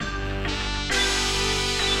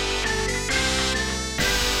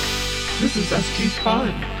This is SG Fun,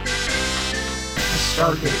 a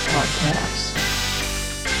Stargate podcast.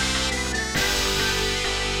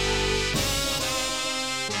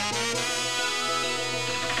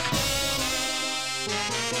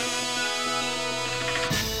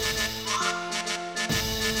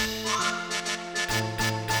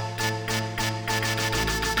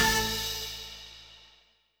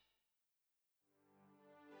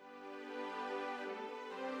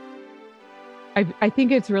 I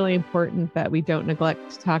think it's really important that we don't neglect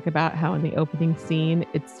to talk about how in the opening scene,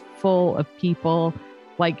 it's full of people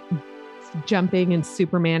like jumping and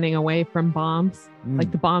Supermaning away from bombs.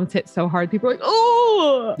 Like the bombs hit so hard, people are like,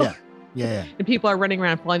 oh, yeah. And people are running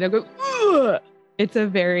around falling down, going, ugh. It's a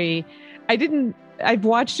very, I've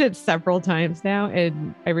watched it several times now,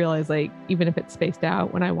 and I realize, like, even if it's spaced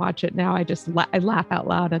out, when I watch it now, I just I laugh out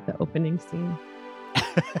loud at the opening scene.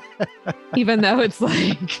 Even though it's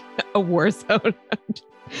like a war zone.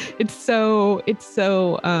 it's so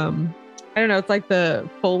I don't know, it's like the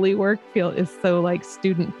Foley work is so like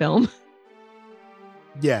student film.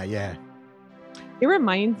 Yeah. It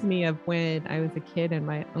reminds me of when I was a kid and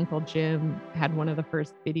my Uncle Jim had one of the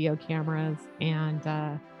first video cameras, and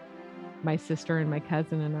my sister and my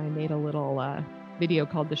cousin and I made a little video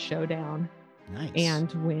called The Showdown. Nice. And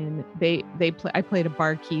when I played a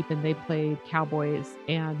barkeep and they played cowboys,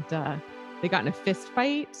 and they got in a fist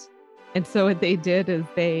fight. And so what they did is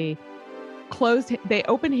they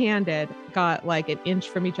open-handed got like an inch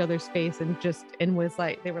from each other's face and was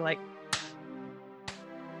like, they were like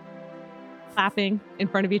clapping in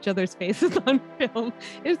front of each other's faces on film.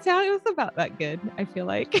 It was about that good, I feel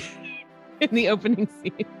like, in the opening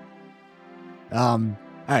scene.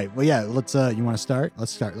 All right. Well, yeah, let's, you want to start?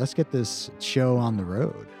 Let's start. Let's get this show on the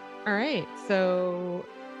road. All right. So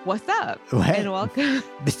what's up? What? And welcome.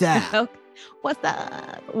 What's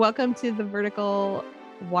up? Welcome to the Vertical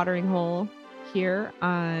Watering Hole here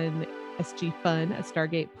on SG Fun, a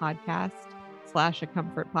Stargate podcast / a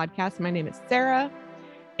comfort podcast. My name is Sarah,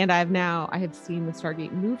 and I have seen the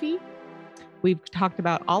Stargate movie. We've talked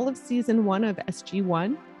about all of season 1 of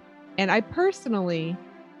SG-1, and I personally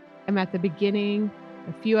am at the beginning.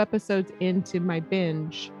 A few episodes into my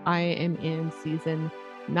binge, I am in season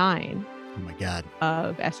 9. Oh my God.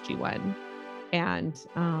 Of SG-1, and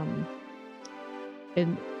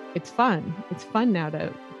it's fun. It's fun now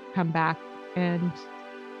to come back and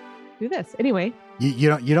do this. Anyway, you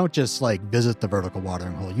don't just like visit the Vertical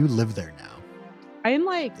Watering Hole. You live there now. I am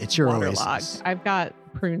like, it's your waterlogged. oasis. I've got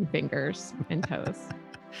prune fingers and toes.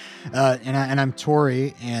 And I'm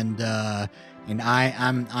Tori, and I'm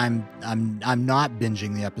not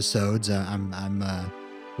binging the episodes. I'm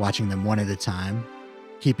watching them one at a time,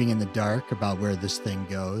 keeping in the dark about where this thing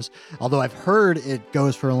goes. Although I've heard it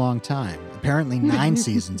goes for a long time, apparently 9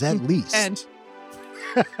 seasons at least. And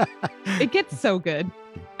it gets so good.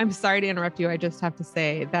 I'm sorry to interrupt you. I just have to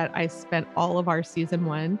say that I spent all of our season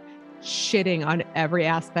 1 shitting on every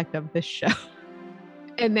aspect of this show.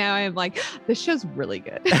 And now I'm like, this show's really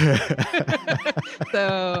good.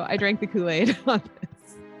 So I drank the Kool-Aid on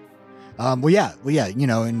this. Well, yeah.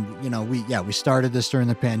 We started this during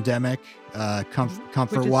the pandemic.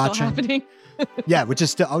 Comfort watching. Still happening. Yeah, which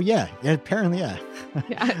is still. Oh yeah, apparently, yeah.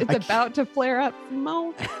 Yeah, it's about to flare up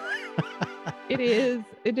smoke. It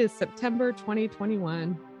is September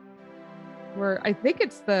 2021. I think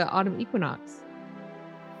it's the autumn equinox.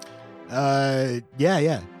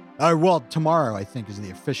 Yeah. Well, tomorrow I think is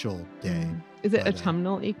the official day. Is it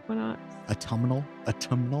autumnal equinox? Autumnal?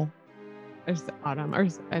 Or is it autumn? Or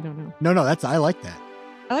I don't know. No, I like that.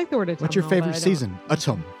 I like the word autumnal. What's your favorite season?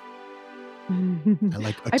 Autumn. I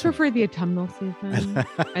like autumn. I prefer the autumnal season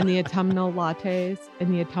and the autumnal lattes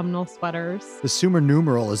and the autumnal sweaters. The Sumer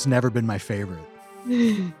numeral has never been my favorite.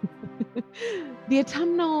 The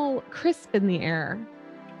autumnal crisp in the air.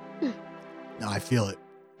 No, I feel it.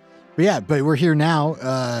 But we're here now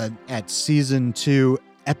at season 2,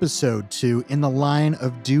 episode 2, In the Line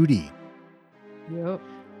of Duty. Yep.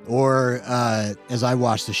 Or as I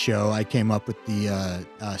watched the show, I came up with the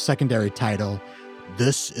secondary title,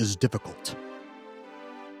 This is Difficult.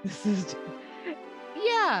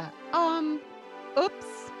 Yeah.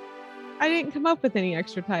 Oops. I didn't come up with any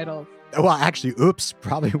extra titles. Well, actually, oops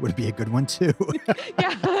probably would be a good one too.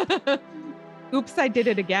 Yeah. Oops, I Did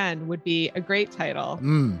It Again would be a great title.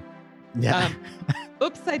 Yeah.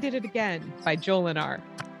 Oops, I Did It Again by Joel and R.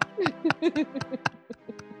 I'm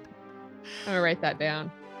gonna write that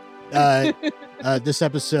down. This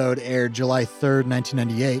episode aired July 3rd,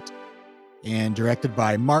 1998, and directed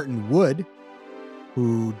by Martin Wood,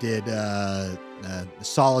 who did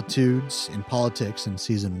Solitudes in Politics in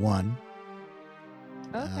season 1.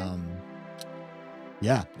 Okay.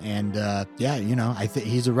 Yeah, and I think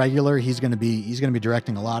he's a regular. He's gonna be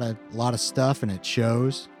directing a lot of stuff, and it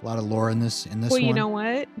shows a lot of lore in this Well, one. you know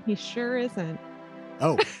what? He sure isn't.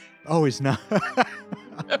 Oh, he's not.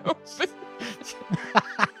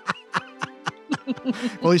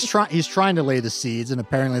 Well, he's trying to lay the seeds, and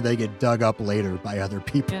apparently they get dug up later by other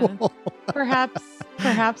people. Yeah.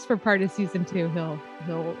 Perhaps for part of season 2, he'll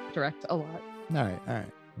direct a lot. All right,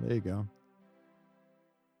 there you go.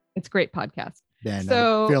 It's a great podcast. Man,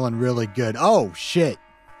 so, I'm feeling really good. Oh shit!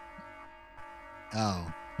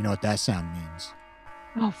 Oh, you know what that sound means?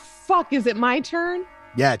 Oh fuck! Is it my turn?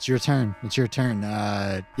 Yeah, it's your turn. You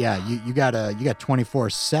got 24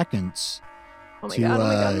 seconds. Oh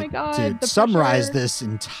my god! To summarize this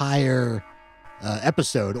entire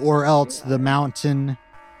episode, or else the mountain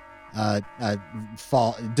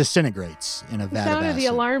disintegrates in a vat of acid. The sound of the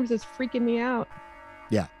alarms is freaking me out.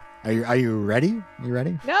 Yeah. Are you ready? You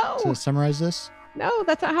ready? No. To summarize this? No,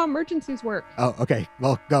 that's not how emergencies work. Oh, okay.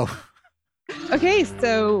 Well, go. Okay,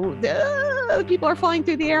 so people are flying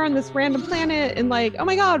through the air on this random planet, and like, oh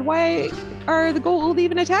my god, why are the Goa'uld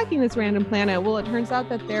even attacking this random planet? Well, it turns out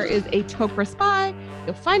that there is a Tok'ra spy.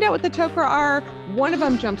 You'll find out what the Tok'ra are. One of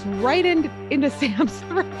them jumps right into Sam's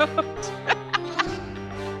throat.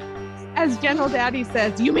 As General Daddy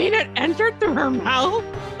says, "You mean it entered through her mouth?"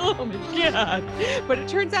 Oh my god. But it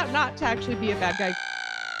turns out not to actually be a bad guy.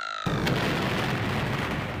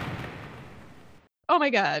 Oh my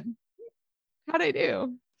god. How'd I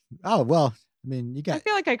do? Oh, well, I mean, I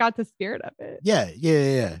feel like I got the spirit of it. Yeah.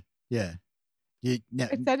 I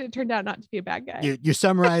said it turned out not to be a bad guy. You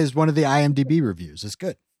summarized one of the IMDb reviews. It's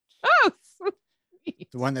good. Oh, sweet.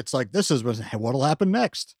 The one that's like, this is what'll happen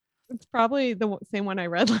next. It's probably the same one I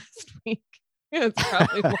read last week. It's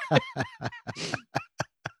probably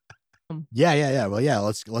Yeah. Well, yeah.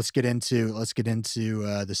 Let's get into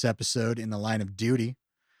this episode in the line of duty.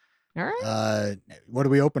 All right. What do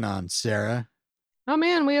we open on, Sarah? Oh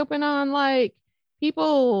man, we open on like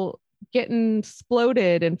people getting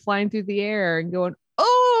exploded and flying through the air and going,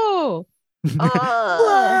 oh, and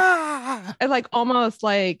like almost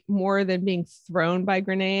like more than being thrown by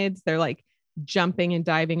grenades, they're like jumping and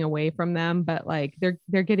diving away from them, but like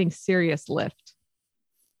they're getting serious lift,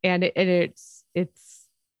 and it's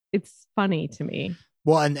funny to me.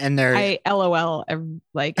 Well, and I LOL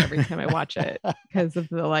every time I watch it because of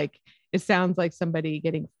the like. It sounds like somebody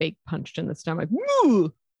getting fake punched in the stomach.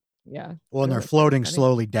 Woo! Yeah. Well, and they're floating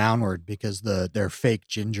slowly downward because their fake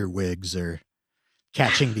ginger wigs are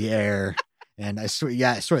catching the air. And I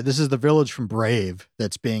swear, this is the village from Brave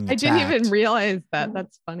that's being attacked. I didn't even realize that.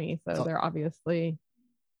 That's funny. So they're obviously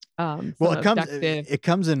well, it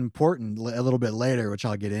comes in important a little bit later, which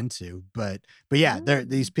I'll get into. But yeah,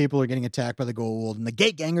 these people are getting attacked by the Goa'uld, and the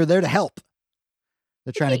gate gang are there to help.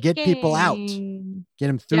 They're trying to get people out, get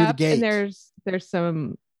them through the gate. And there's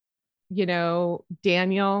some,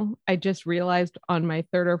 Daniel, I just realized on my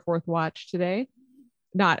third or fourth watch today,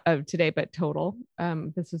 not of today, but total.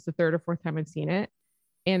 This is the third or fourth time I've seen it.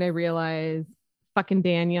 And I realized fucking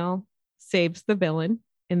Daniel saves the villain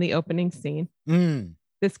in the opening scene.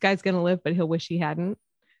 This guy's going to live, but he'll wish he hadn't.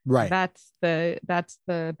 Right. That's the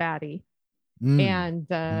baddie. And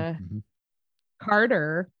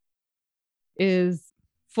Carter is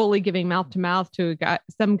fully giving mouth to mouth to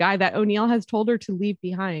some guy that O'Neill has told her to leave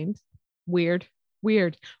behind. Weird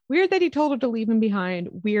that he told her to leave him behind.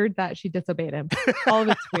 Weird that she disobeyed him. All of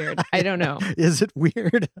it's weird. I don't know. Is it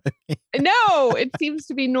weird? No, it seems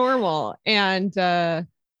to be normal. And I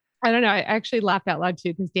don't know. I actually laughed out loud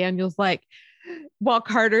too, because Daniel's like, while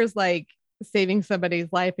Carter's like saving somebody's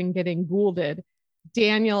life and getting Goulded,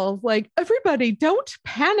 Daniel's like, everybody don't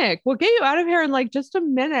panic. We'll get you out of here in like just a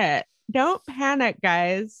minute. Don't panic,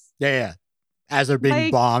 guys. Yeah. As they're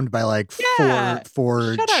being bombed by like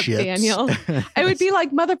four Shut up, ships. Daniel. I would be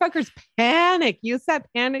like, motherfuckers, panic. Use that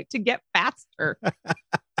panic to get faster.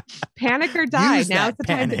 Panic or die. Use Now's the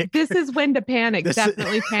time. This is when to panic.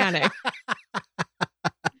 Definitely panic.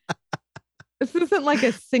 This isn't like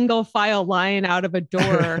a single file line out of a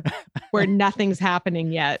door where nothing's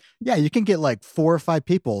happening yet. Yeah, you can get like 4 or 5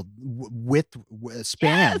 people with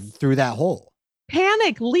span through that hole.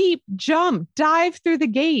 Panic, leap, jump, dive through the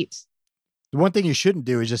gate. The one thing you shouldn't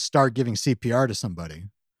do is just start giving CPR to somebody.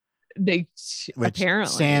 Which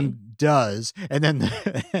apparently Sam does, and then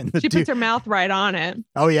she puts her mouth right on it.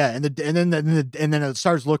 Oh yeah, and then it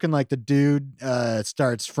starts looking like the dude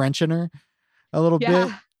starts Frenching her a little bit.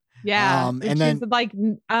 Yeah, and then she's like,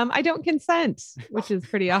 I don't consent, which is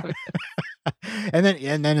pretty obvious. and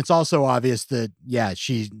then it's also obvious that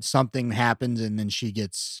something happens, and then she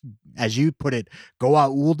gets, as you put it,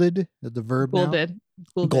 Goa'ulded, the verb. Goulded.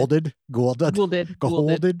 Golded.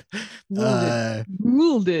 Yeah,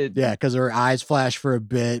 because her eyes flash for a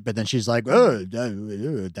bit, but then she's like, oh,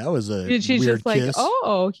 that was a she's weird just like, kiss.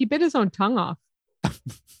 oh, he bit his own tongue off.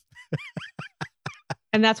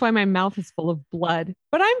 And that's why my mouth is full of blood.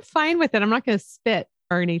 But I'm fine with it. I'm not going to spit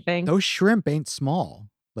or anything. Those shrimp ain't small.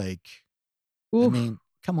 Like, Oof. I mean,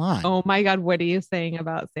 come on. Oh my God. What are you saying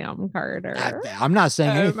about Sam Carter? I'm not saying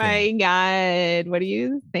anything. Oh my God. What are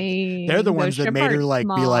you saying? They're the ones that made her like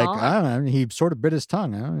small. be like, I don't know. He sort of bit his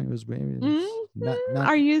tongue. I don't know. It was maybe not...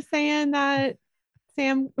 Are you saying that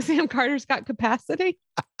Sam Carter's got capacity?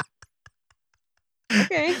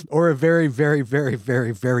 Okay. Or a very, very, very,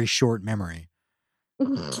 very, very short memory.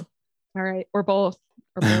 All right. Or both.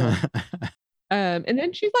 And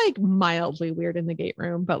then she's like mildly weird in the gate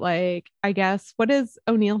room, but like, I guess, what is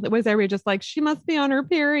O'Neill? Was everybody just like, she must be on her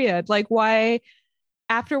period? Like, why,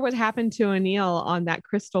 after what happened to O'Neill on that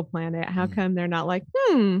crystal planet, how come they're not like,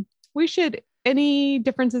 we should, any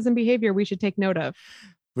differences in behavior we should take note of?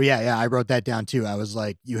 Well, yeah, I wrote that down too. I was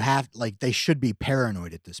like, they should be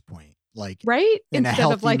paranoid at this point. Like, right? In Instead a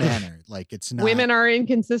healthy of like, manner. Like, it's not. Women are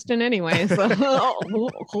inconsistent anyway.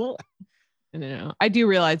 So I do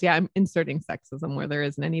realize, I'm inserting sexism where there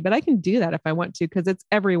isn't any, but I can do that if I want to, because it's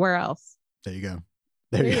everywhere else. There you go.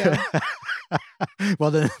 There you go.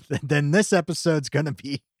 Well, then this episode's gonna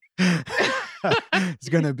be it's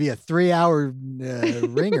gonna be a 3-hour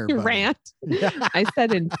ringer rant. Yeah. I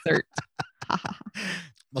said insert.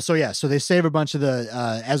 Well, so they save a bunch of the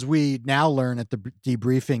as we now learn at the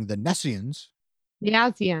debriefing, the Nessians.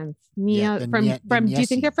 Nazians. From do you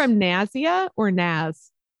think they're from Nazia or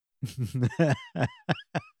Naz?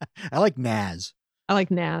 I like Naz. I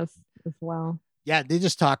like Naz as well. Yeah, they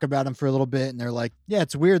just talk about him for a little bit, and they're like, "Yeah,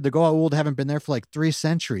 it's weird. The Goa'uld haven't been there for like 3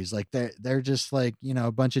 centuries. Like they're just like,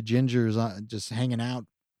 a bunch of gingers just hanging out,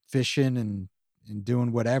 fishing and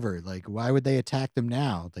doing whatever. Like, why would they attack them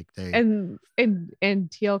now? Like they and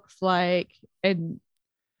Teal'c's like,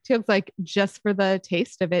 just for the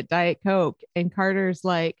taste of it, Diet Coke, and Carter's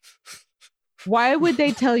like, why would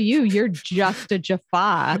they tell you you're just a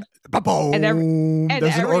Jaffa? And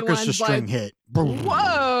there's an orchestra string like, hit.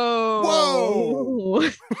 Whoa.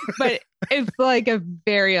 But it's like a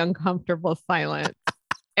very uncomfortable silence.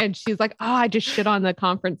 And she's like, oh, I just shit on the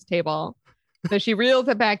conference table. So she reels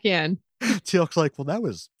it back in. Teal'c's like, well, that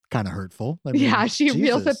was kind of hurtful. I mean, she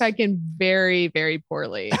reels it back in very, very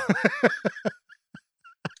poorly.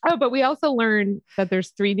 Oh, but we also learned that there's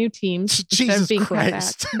 3 new teams. Jesus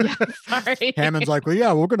Christ. Yeah, sorry. Hammond's like, well,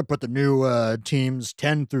 yeah, we're going to put the new teams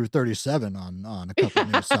 10 through 37 on a couple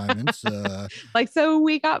new assignments. So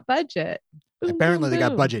we got budget. Boom, apparently boom, they got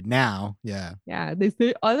boom. budget now. Yeah. Yeah. They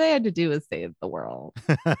say all they had to do was save the world.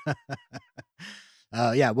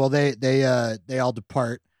 Well, they all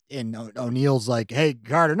depart. And O'Neill's like, hey,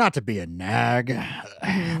 Carter, not to be a nag,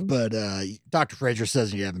 but Dr. Fraiser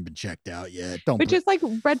says you haven't been checked out yet. Which is like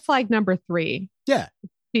red flag number 3. Yeah.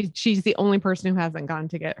 She's the only person who hasn't gone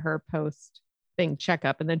to get her post thing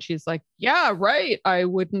checkup. And then she's like, yeah, right. I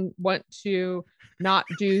wouldn't want to not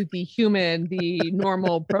do the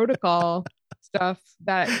normal protocol stuff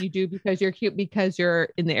that you do because you're cute, because you're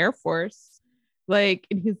in the Air Force. Like,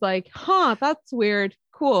 and he's like, that's weird.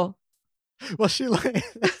 Cool. Well, she like,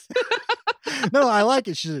 no, I like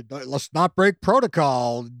it. She's like, let's not break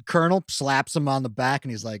protocol. Colonel slaps him on the back,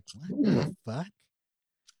 and he's like, what the fuck?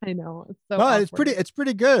 I know. It's so no, it's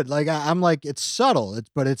pretty good. Like I'm like, it's subtle.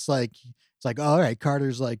 It's like, oh, all right.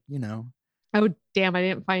 Carter's like, oh damn, I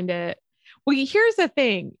didn't find it. Well, here's the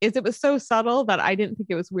thing: is it was so subtle that I didn't think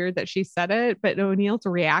it was weird that she said it, but O'Neill's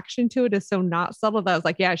reaction to it is so not subtle that I was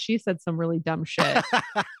like, yeah, she said some really dumb shit,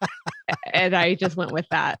 and I just went with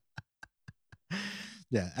that.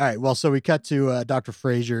 Yeah. All right. Well, so we cut to Dr.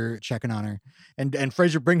 Fraiser checking on her, and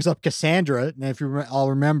Fraiser brings up Cassandra. And if you all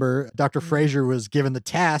remember, Dr. Fraiser was given the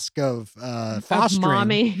task of fostering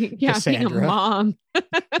mommy. Yeah, Cassandra. being a mom.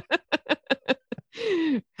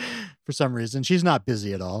 For some reason, she's not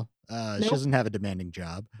busy at all. Nope. She doesn't have a demanding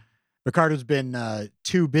job. Ricardo's been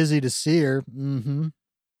too busy to see her.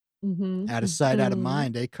 Out of sight, out of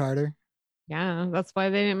mind, eh, Carter? Yeah, that's why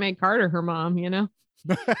they didn't make Carter her mom,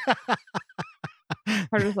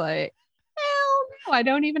 Carter's like, hell no, I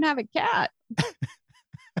don't even have a cat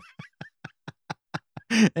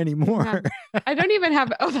anymore. I don't even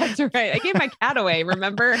have. Oh, that's right. I gave my cat away.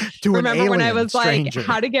 Remember when I was stranger. Like,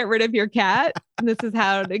 how to get rid of your cat? And this is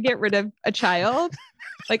how to get rid of a child.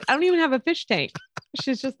 Like, I don't even have a fish tank.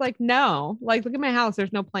 She's just like, no. Like, look at my house.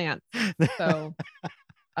 There's no plants. So,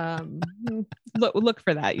 look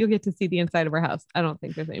for that. You'll get to see the inside of our house. I don't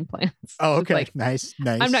think there's any plants. Oh, okay. Like, nice.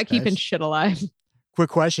 I'm not keeping shit alive. quick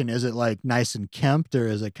question: is it like nice and kempt, or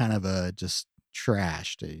is it kind of a just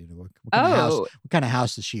trashed? What kind of house? What kind of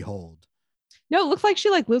house does she hold? No, it looks like she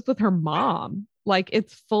like lives with her mom. Like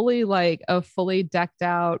it's fully like a fully decked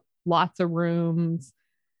out, lots of rooms.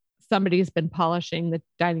 Somebody's been polishing the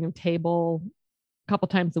dining room table a couple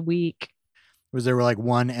times a week. Was there like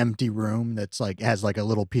one empty room that's like has like a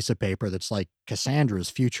little piece of paper that's like Cassandra's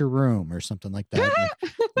future room or something like that?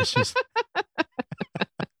 It's just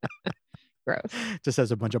gross. Just has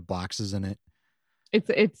a bunch of boxes in it.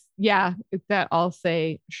 It's that all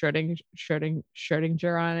say Schrödinger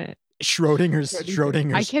on it. Schrodinger's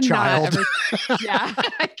I cannot child.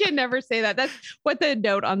 I can never say that. That's what the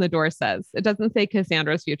note on the door says. It doesn't say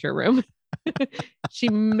Cassandra's future room. She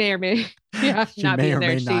may or may not be in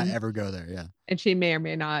there. She may not ever go there. Yeah. And she may or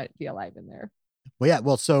may not be alive in there. Well, yeah.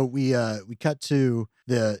 Well, so we cut to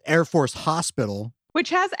the Air Force Hospital, which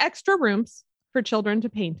has extra rooms for children to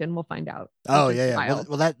paint in. We'll find out. Oh, yeah.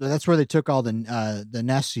 Well, that's where they took all the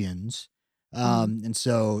Nessians. And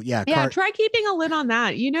so, yeah. Try keeping a lid on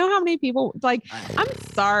that. You know how many people like, I'm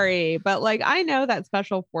sorry, but like, I know that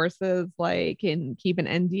special forces like can keep an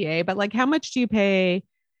NDA, but like, how much do you pay?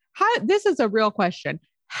 This is a real question.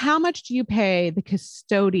 How much do you pay the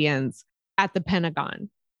custodians at the Pentagon?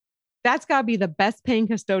 That's got to be the best paying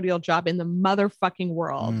custodial job in the motherfucking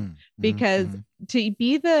world, because to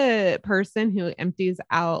be the person who empties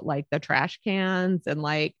out like the trash cans and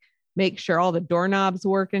like make sure all the doorknobs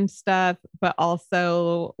work and stuff, but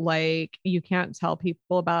also like you can't tell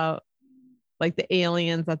people about like the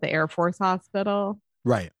aliens at the Air Force Hospital.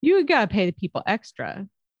 Right. You got to pay the people extra.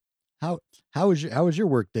 How was your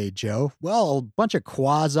work day, Joe? Well, a bunch of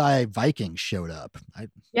quasi Vikings showed up. It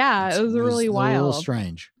was really wild. A little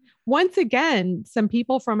strange. Once again, some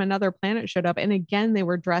people from another planet showed up, and again, they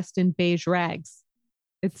were dressed in beige rags.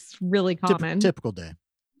 It's really common. Typical day.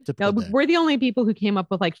 We're the only people who came up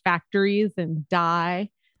with like factories and dye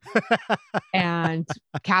and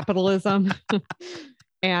capitalism.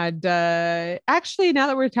 And actually, now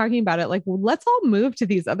that we're talking about it, like, let's all move to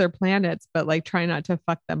these other planets, but like try not to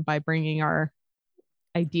fuck them by bringing our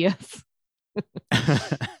ideas.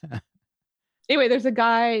 Anyway, there's the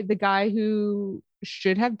guy who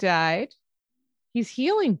should have died. He's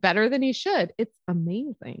healing better than he should. It's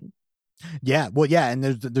amazing. Yeah. Well, yeah. And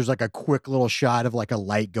there's like a quick little shot of like a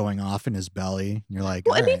light going off in his belly. And you're like,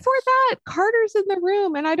 well, and before that, Carter's in the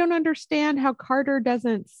room. And I don't understand how Carter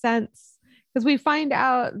doesn't sense, because we find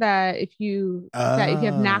out that if you have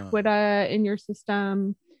Naquita in your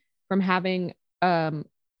system from having a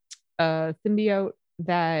symbiote,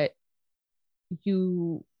 that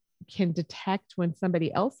you can detect when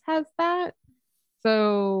somebody else has that.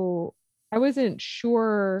 So I wasn't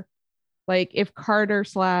sure, like, if Carter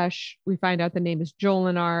 / we find out the name is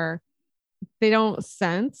Jolinar, they don't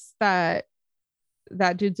sense that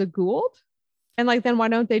dude's a Goa'uld. And like, then why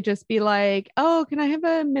don't they just be like, oh, can I have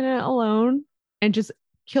a minute alone, and just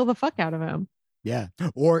kill the fuck out of him? Yeah.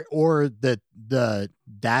 Or that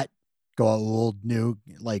Goa'uld knew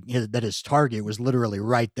like that his target was literally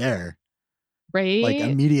right there. Right. Like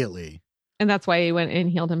immediately. And that's why he went and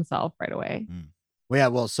healed himself right away. Well, yeah.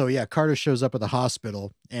 Well, so yeah, Carter shows up at the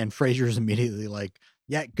hospital and Frasier's immediately like,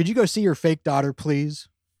 yeah, could you go see your fake daughter, please?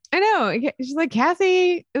 I know. She's like,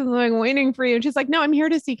 Cassie is like waiting for you. And she's like, no, I'm here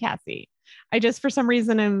to see Cassie. I just, for some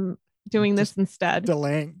reason, am doing this instead.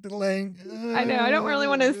 Delaying. I know. I don't really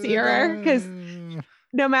want to see her because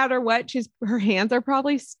no matter what, her hands are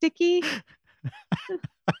probably sticky.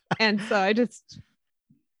 And so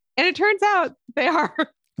and it turns out they are.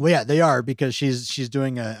 Well, yeah, they are, because she's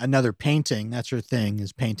doing another painting. That's her thing,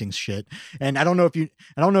 is painting shit. And I don't know if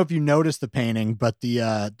you noticed the painting, but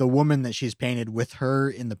the woman that she's painted with her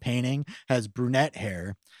in the painting has brunette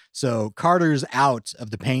hair. So Carter's out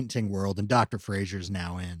of the painting world and Dr. Frasier's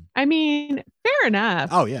now in. I mean, fair enough.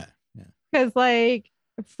 Oh yeah. Because like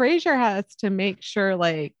Frasier has to make sure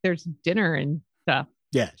like there's dinner and stuff.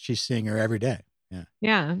 Yeah, she's seeing her every day.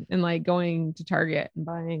 Yeah, and like going to Target and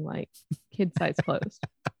buying like kid-size clothes.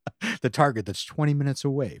 The Target that's 20 minutes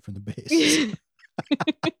away from the base.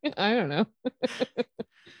 I don't know.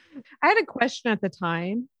 I had a question at the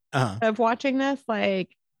time of watching this. Like,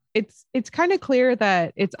 it's kind of clear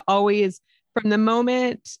that it's always from the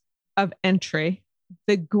moment of entry,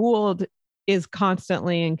 the Goa'uld is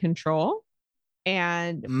constantly in control,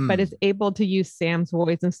 but is able to use Sam's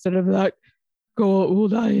voice instead of that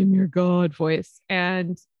Goa'uld, I am your god voice.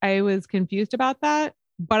 And I was confused about that,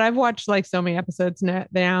 but I've watched like so many episodes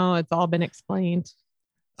now, it's all been explained.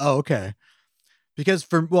 Oh, okay.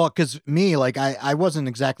 Because me, like I wasn't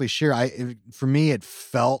exactly sure. For me, it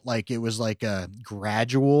felt like it was like a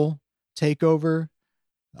gradual takeover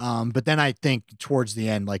But then I think towards the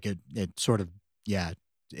end, like it sort of, yeah,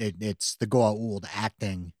 it's the Goa'uld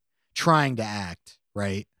acting, trying to act,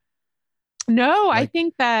 right? No, I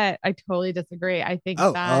think that I totally disagree. I think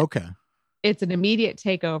that okay. It's an immediate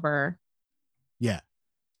takeover. Yeah.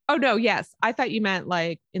 Oh, no. Yes. I thought you meant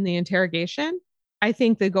like in the interrogation. I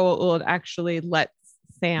think the Goa'uld actually lets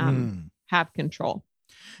Sam have control.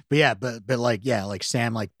 But yeah, but like, yeah, like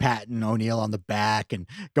Sam, like patting O'Neill on the back and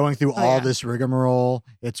going through all this rigmarole.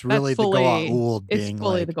 It's really the Goa'uld being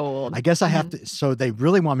fully like, the Goa'uld. I guess I have to. So they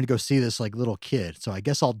really want me to go see this like little kid. So I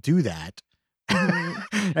guess I'll do that.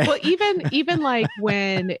 Well, even like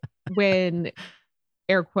when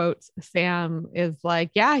air quotes, Sam is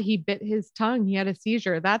like, yeah, he bit his tongue. He had a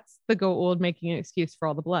seizure. That's the Goa'uld making an excuse for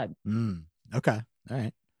all the blood. Okay. All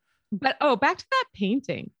right. But back to that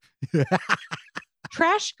painting.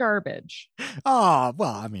 Trash garbage. Oh,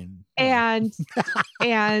 well, I mean. And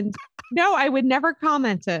no, I would never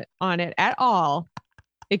comment on it at all,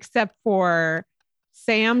 except for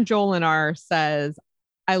Sam Jolinar says,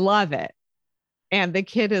 I love it. And the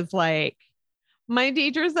kid is like, my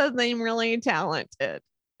teacher says I'm really talented.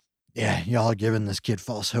 Yeah, y'all are giving this kid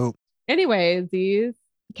false hope. Anyways,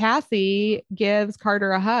 Cassie gives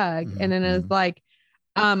Carter a hug and then is like,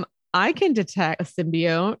 I can detect a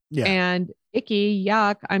symbiote and icky,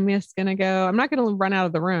 yuck. I'm just going to go. I'm not going to run out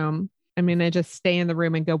of the room. I'm going to just stay in the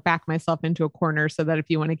room and go back myself into a corner so that if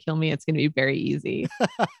you want to kill me, it's going to be very easy.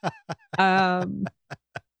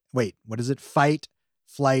 Wait, what is it? Fight,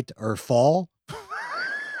 flight, or fall?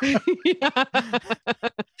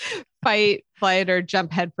 Fight, flight, or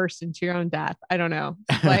jump headfirst into your own death. I don't know.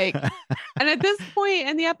 Like, and at this point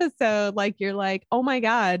in the episode, like you're like, oh my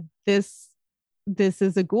God, this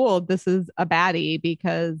is a Goa'uld. This is a baddie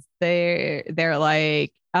because they're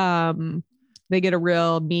like, they get a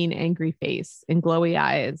real mean, angry face and glowy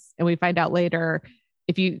eyes. And we find out later,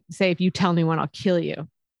 if you tell anyone, I'll kill you.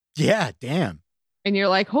 Yeah, damn. And you're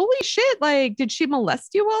like, holy shit, like, did she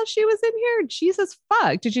molest you while she was in here? Jesus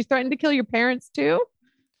fuck. Did she threaten to kill your parents too?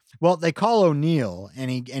 Well, they call O'Neill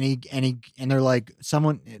and they're like,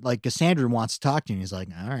 someone like Cassandra wants to talk to you. And he's like,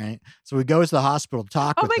 all right. So he goes to the hospital to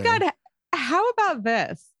talk with her. Oh my God. How about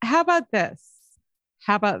this? How about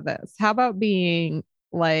being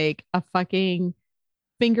like a fucking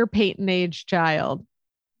finger painting age child?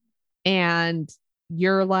 And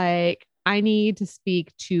you're like, I need to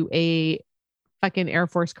speak to a fucking Air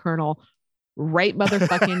Force colonel right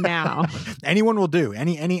motherfucking now. Anyone will do.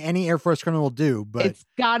 Any Air Force colonel will do, but it's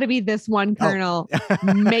got to be this one colonel.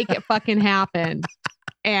 Make it fucking happen.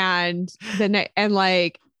 And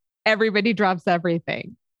like everybody drops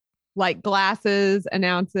everything. Like Glasses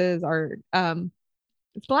announces, or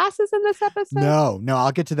is Glasses in this episode? No,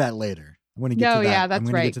 I'll get to that later. I'm going to get to that. Yeah, that's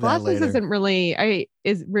right. Glasses isn't really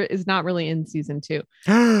is not really in season 2.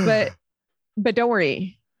 but don't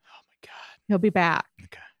worry. He'll be back.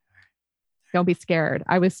 Okay. Don't be scared.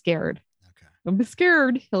 I was scared. Okay. Don't be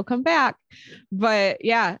scared. He'll come back. But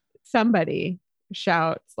yeah, somebody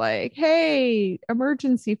shouts like, hey,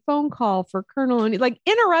 emergency phone call for Colonel. And like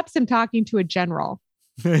interrupts him talking to a general.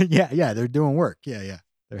 yeah. They're doing work. Yeah.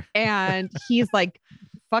 And he's like,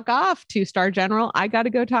 fuck off, 2-star general. I got to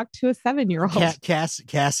go talk to a 7-year-old.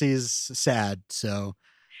 Cassie's sad. So.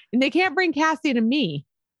 And they can't bring Cassie to me.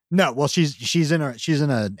 No, well, she's in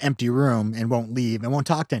an empty room and won't leave and won't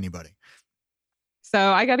talk to anybody. So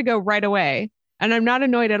I got to go right away, and I'm not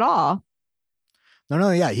annoyed at all.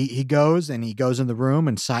 No, yeah, he goes in the room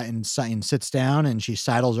and sits down, and she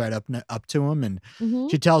sidles right up to him, and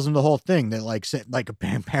she tells him the whole thing that like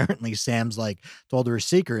apparently Sam's like told her a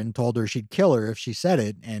secret and told her she'd kill her if she said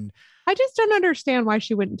it, and I just don't understand why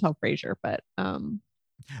she wouldn't tell Frasier, but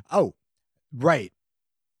oh, right,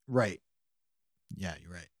 yeah,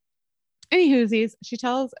 you're right. Anywhoosies, she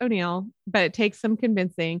tells O'Neill, but it takes some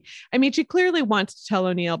convincing. I mean, she clearly wants to tell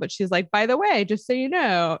O'Neill, but she's like, by the way, just so you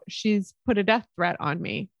know, she's put a death threat on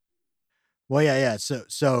me. Well, yeah.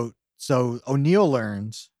 So O'Neill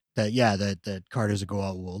learns that Carter's a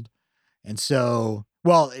Goa'uld, and so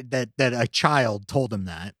that a child told him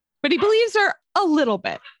that, but he believes her a little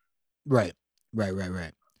bit. Right.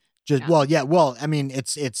 Just well, I mean,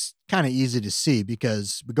 it's kind of easy to see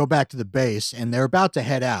because we go back to the base and they're about to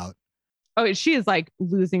head out. Oh, she is like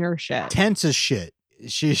losing her shit. Tense as shit.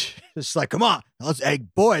 She's just like, come on,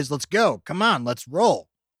 boys, let's go. Come on, let's roll.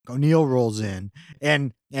 O'Neill rolls in,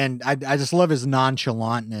 and I just love his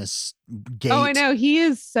nonchalantness. Gait. Oh, I know. He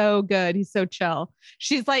is so good. He's so chill.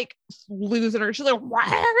 She's like losing her. She's like,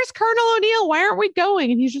 where's Colonel O'Neill? Why aren't we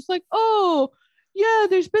going? And he's just like, oh, yeah,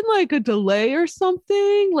 there's been like a delay or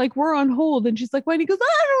something. Like we're on hold. And she's like, why? And he goes,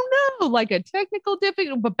 I don't know. Like a technical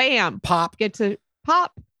difficulty, but bam, pop. Get to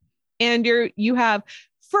pop, and you have,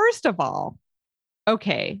 first of all,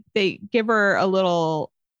 okay, they give her a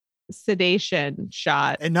little sedation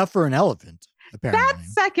shot. Enough for an elephant, apparently.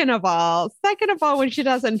 That's second of all, when she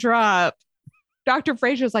doesn't drop, Dr.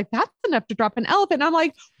 Fraser's like, that's enough to drop an elephant. And I'm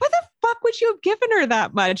like, why the fuck would you have given her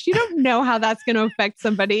that much? You don't know how that's going to affect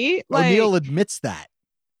somebody. Like, O'Neill admits that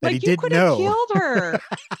like he you didn't could have know. killed her.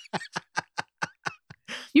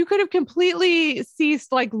 You could have completely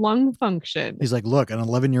ceased like lung function. He's like, look, an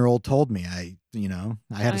 11-year-old told me I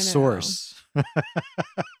had a source.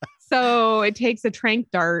 So it takes a tranq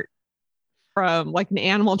dart from like an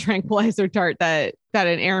animal tranquilizer dart that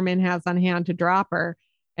an airman has on hand to drop her.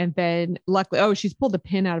 And then luckily, she's pulled a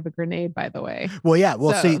pin out of a grenade, by the way. Well, yeah.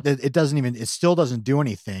 Well, see, it still doesn't do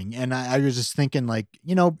anything. And I was just thinking like,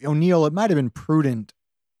 O'Neill, it might've been prudent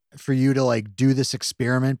for you to like do this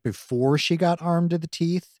experiment before she got armed to the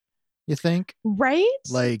teeth. You think? Right?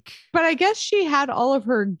 Like, but I guess she had all of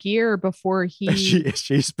her gear before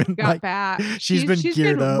she's been got back. She's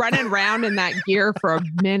been up, running around in that gear for a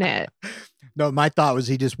minute. No, my thought was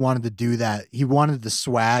he just wanted to do that. He wanted the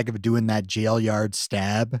swag of doing that jail yard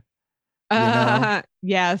stab.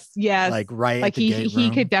 Yes. Like right like at the gate room. He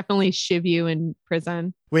could definitely shiv you in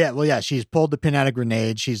prison. Well, yeah. She's pulled the pin out of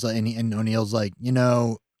grenade. She's like, and O'Neill's like,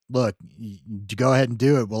 look, you go ahead and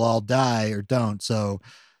do it. We'll all die or don't. So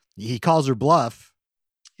he calls her bluff.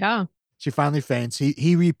 Yeah. She finally faints.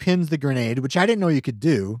 He repins the grenade, which I didn't know you could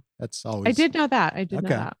do. That's always. I did know that. Know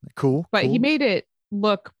that. Cool. But he made it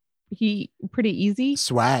look pretty easy.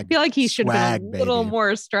 Swag. I feel like he should have been a little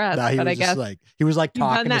more stressed. Nah, but I guess he was like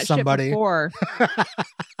talking to somebody. Shit before.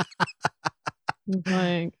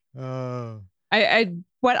 Like, I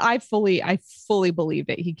fully believed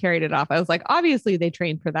it. He carried it off. I was like, obviously they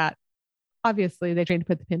trained for that. Obviously they trained to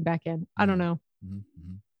put the pin back in. I don't know.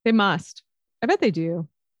 Mm-hmm. They must. I bet they do.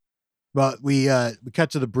 But we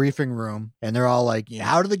cut to the briefing room and they're all like,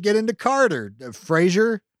 how did they get into Carter?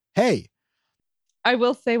 Fraser? Hey. I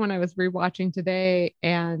will say when I was rewatching today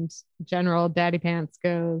and General Daddy Pants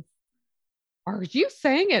goes, are you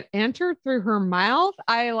saying it entered through her mouth?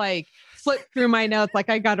 I like flipped through my notes. Like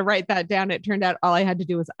I got to write that down. It turned out all I had to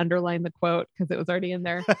do was underline the quote because it was already in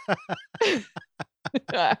there.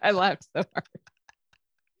 I laughed so hard.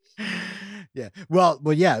 Yeah. Well,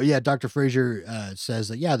 yeah. Dr. Fraser says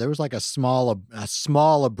that, there was like a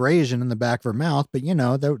small abrasion in the back of her mouth, but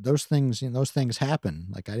those things happen.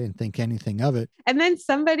 Like I didn't think anything of it. And then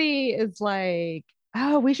somebody is like,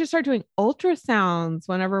 oh, we should start doing ultrasounds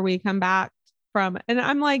whenever we come back from, and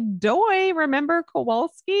I'm like, doy, remember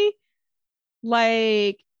Kowalski?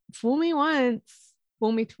 Like, fool me once,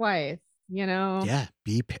 fool me twice, Yeah.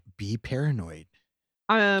 Be paranoid.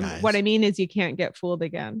 Guys. What I mean is you can't get fooled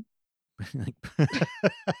again.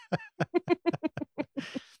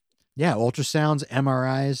 Yeah, ultrasounds,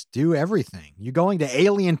 MRIs, do everything. You're going to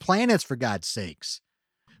alien planets for God's sakes.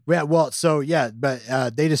 Yeah, well, so but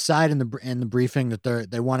they decide in the briefing that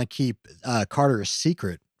they want to keep Carter a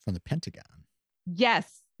secret from the Pentagon.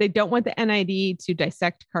 Yes, they don't want the NID to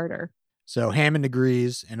dissect Carter. So Hammond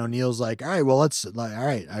agrees, and O'Neill's like, all right, well,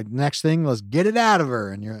 next thing, let's get it out of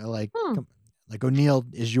her. And you're like, like O'Neill,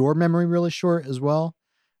 is your memory really short as well?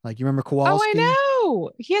 Like, you remember Kowalski? Oh, I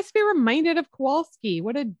know. He has to be reminded of Kowalski.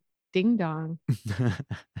 What a ding dong.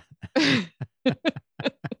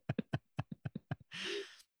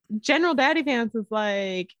 General Daddy Pants is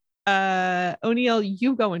like, O'Neill,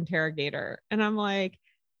 you go interrogate her. And I'm like,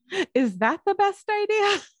 is that the best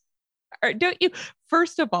idea? Or don't you?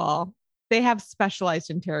 First of all, they have specialized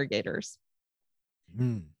interrogators.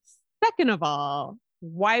 Second of all,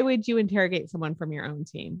 why would you interrogate someone from your own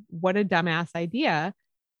team? What a dumbass idea.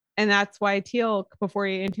 And that's why Teal'c, before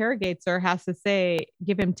he interrogates her, has to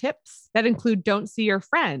give him tips that include don't see your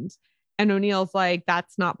friend. And O'Neill's like,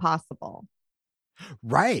 that's not possible.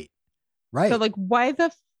 Right. So like, why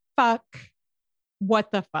the fuck?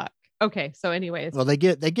 What the fuck? Okay. So anyways. Well, they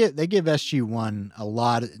give SG-1 a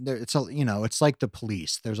lot. It's like the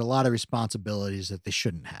police. There's a lot of responsibilities that they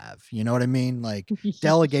shouldn't have. You know what I mean? Like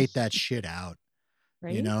delegate that shit out.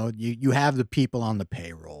 Right. You have the people on the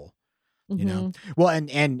payroll. Well,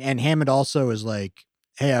 and Hammond also is like,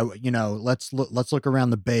 hey, let's look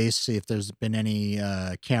around the base, see if there's been any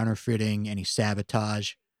counterfeiting, any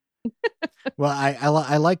sabotage. Well,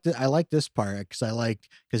 I like this part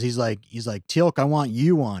because he's like Teal'c, I want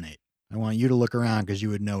you on it. I want you to look around because you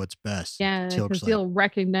would know what's best. Yeah, because you'll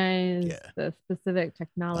recognize the specific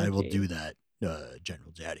technology. I will do that,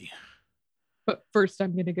 General Daddy. But first,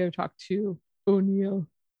 I'm going to go talk to O'Neill.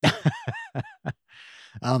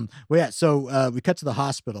 So we cut to the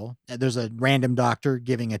hospital. There's a random doctor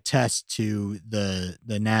giving a test to the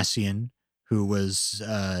Nassian who was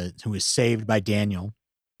saved by Daniel.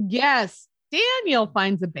 Yes, Daniel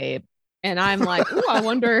finds a babe, and I'm like, ooh, I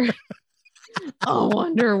wonder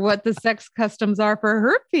what the sex customs are for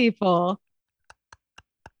her people.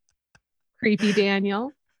 Creepy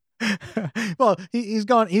Daniel. Well, he's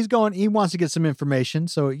going. He wants to get some information.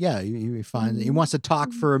 So yeah, he finds. He wants to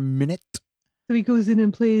talk for a minute. So he goes in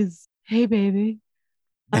and plays, "Hey, baby,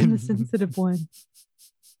 I'm the sensitive one."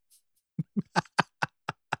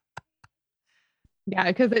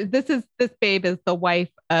 Yeah, because this babe is the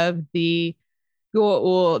wife of the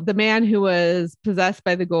Goa'uld, the man who was possessed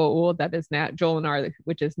by the Goa'uld that is now Jolinar,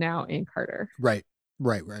 which is now in Carter. Right.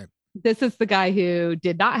 This is the guy who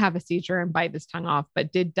did not have a seizure and bite his tongue off,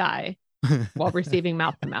 but did die while receiving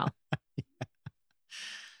mouth to mouth.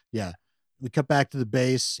 Yeah. We cut back to the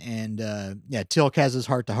base, and Teal'c has his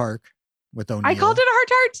heart to heart with O'Neill. I called it a heart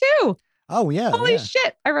to heart too. Oh yeah. Holy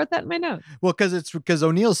shit. I wrote that in my notes. Well, because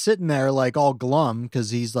O'Neill's sitting there like all glum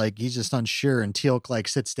because he's just unsure, and Teal'c like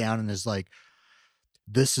sits down and is like,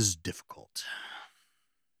 "This is difficult."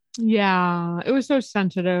 Yeah, it was so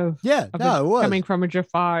sensitive. Yeah, no, it was coming from a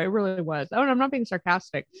Jafar. It really was. Oh, and I'm not being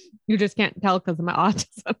sarcastic. You just can't tell because of my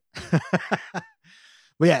autism.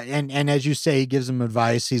 Well, yeah, and as you say, he gives him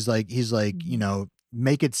advice. He's like,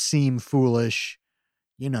 make it seem foolish.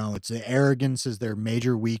 It's the arrogance is their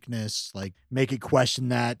major weakness. Like, make it question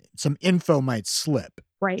that some info might slip.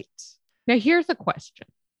 Right. Now, here's a question.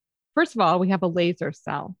 First of all, we have a laser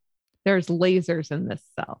cell. There's lasers in this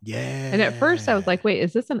cell. Yeah. And at first I was like, wait,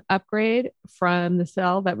 is this an upgrade from the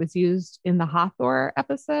cell that was used in the Hathor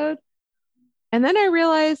episode? And then I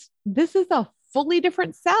realized this is a fully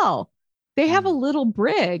different cell. They have a little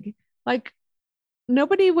brig. Like what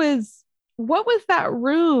was that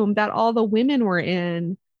room that all the women were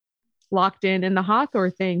locked in the Hathor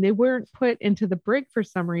thing? They weren't put into the brig for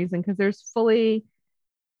some reason because there's fully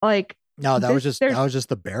like. No, that was just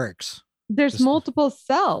the barracks. There's multiple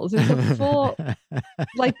cells. There's a full,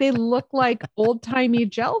 like they look like old timey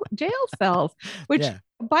jail cells, which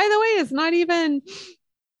by the way is not even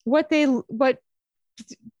what they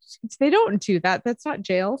don't do that. That's not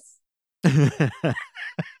jails.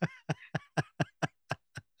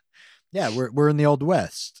 Yeah, we're in the Old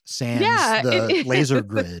West. Sans the laser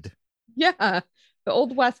grid. Yeah. The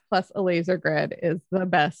Old West plus a laser grid is the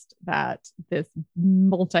best that this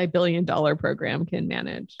multi-billion-dollar program can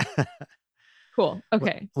manage. Cool.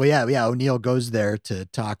 Okay. Well, yeah. O'Neill goes there to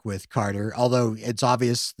talk with Carter, although it's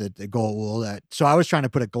obvious that the Goa'uld. So I was trying to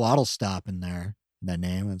put a glottal stop in there, in that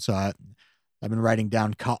name, and so I've been writing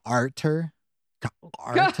down Carter.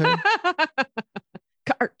 Carter.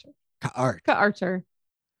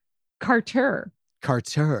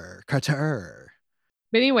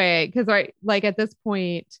 But anyway, because at this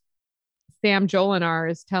point, Sam Jolinar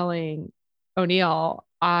is telling O'Neill,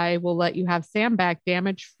 "I will let you have Sam back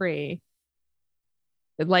damage free.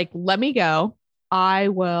 Like, let me go. I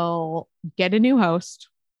will get a new host.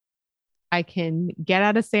 I can get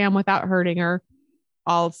out of Sam without hurting her.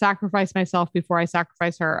 I'll sacrifice myself before I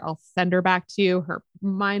sacrifice her. I'll send her back to you. Her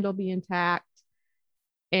mind will be intact."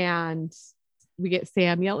 And we get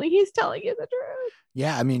Sam yelling, "He's telling you the truth."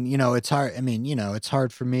 Yeah, I mean, it's hard. I mean, it's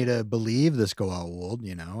hard for me to believe this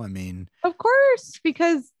Goa'uld. I mean, of course,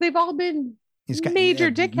 because they've all been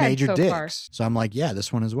major dickheads so far. So I'm like, yeah,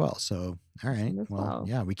 this one as well. So all right, well,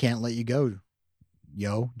 yeah, we can't let you go,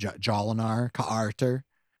 Jolinar, Carter.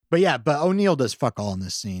 But O'Neill does fuck all in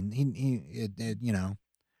this scene.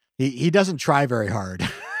 He doesn't try very hard.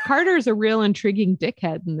 Carter's a real intriguing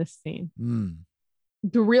dickhead in this scene.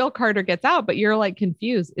 The real Carter gets out, but you're like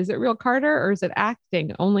confused. Is it real Carter or is it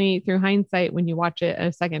acting? Only through hindsight, when you watch it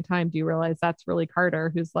a second time, do you realize that's really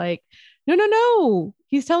Carter, who's like, no,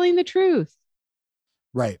 he's telling the truth.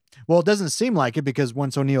 Right. Well, it doesn't seem like it, because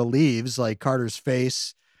once O'Neill leaves, like Carter's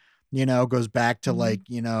face, goes back to like,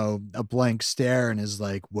 a blank stare and is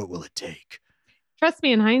like, what will it take? Trust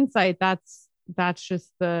me, in hindsight, that's just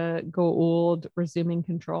the Goa'uld resuming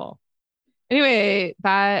control. Anyway,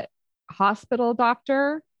 that hospital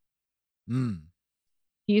doctor,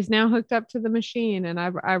 he's now hooked up to the machine, and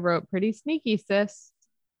I wrote pretty sneaky, sis,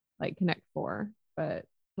 like Connect 4, but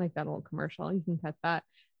like that old commercial. You can cut that.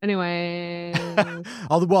 Anyway.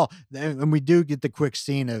 And we do get the quick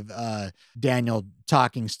scene of Daniel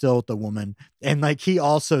talking still with the woman, and like he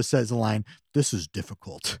also says a line, "This is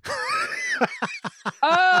difficult."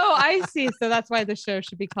 Oh, I see. So that's why the show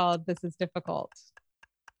should be called "This Is Difficult."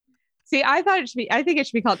 See, I think it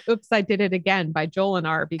should be called "Oops, I Did It Again" by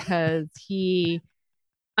Jolinar, because he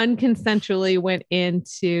unconsensually went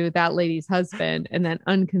into that lady's husband and then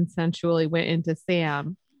unconsensually went into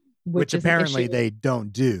Sam. which is an apparently issue. they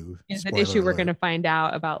don't do. Is an Spoiler issue we're alert. going to find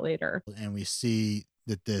out about later. And we see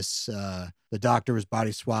that the doctor was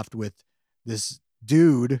body swapped with this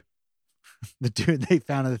dude, the dude they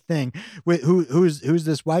found in the thing, with who's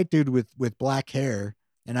this white dude with black hair,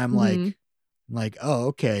 and I'm Mhm. like, oh,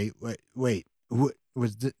 okay, wait, who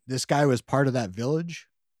was this guy was part of that village?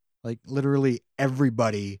 Like literally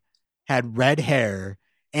everybody had red hair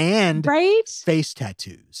and Right? face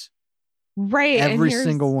tattoos. Right. Every and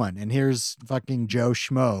single one. And here's fucking Joe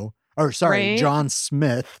Schmo. Or sorry, Right? John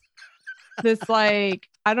Smith. this like,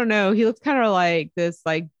 I don't know, he looks kind of like this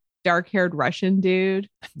like dark-haired Russian dude.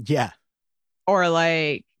 Yeah. Or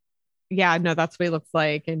like, yeah, no, that's what he looks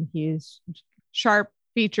like. And he's sharp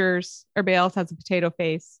features. Everybody else has a potato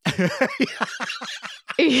face.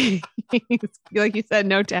 Like you said,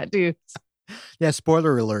 no tattoos. Yeah,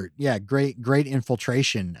 spoiler alert. Yeah, great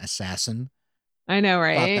infiltration assassin. I know,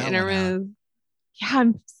 right? And everyone's,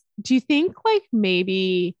 yeah. Do you think like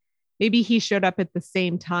maybe he showed up at the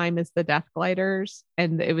same time as the Death Gliders,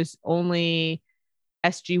 and it was only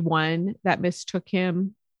SG-1 that mistook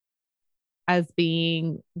him as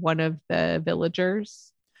being one of the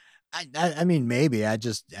villagers? I mean, maybe.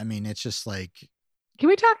 It's just like. Can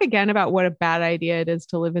we talk again about what a bad idea it is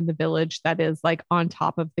to live in the village that is like on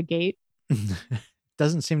top of the gate?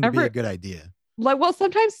 Doesn't seem to be a good idea. Like, well,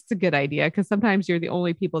 sometimes it's a good idea because sometimes you're the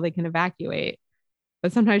only people they can evacuate,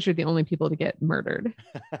 but sometimes you're the only people to get murdered.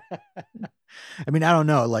 I mean, I don't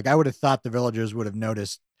know. Like, I would have thought the villagers would have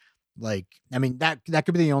noticed. Like, I mean, that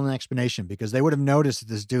could be the only explanation, because they would have noticed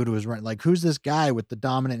that this dude was running. Like, who's this guy with the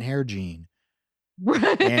dominant hair gene?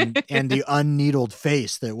 Right. And the unneedled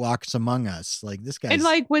face that walks among us? Like, this guy. And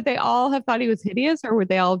like, would they all have thought he was hideous, or would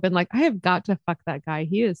they all have been like, I have got to fuck that guy?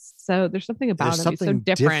 He is so, there's something about him. He's so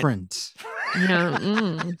different.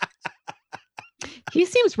 Yeah. He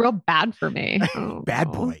seems real bad for me. Oh,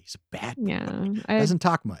 bad boy. He's a bad boy. Yeah. Doesn't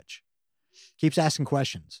talk much. Keeps asking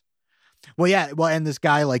questions. Well, yeah. Well, and this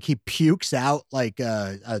guy, like, he pukes out like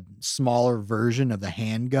a smaller version of the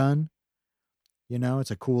handgun. You know,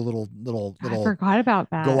 it's a cool little. I forgot about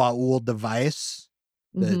that. Goa'uld device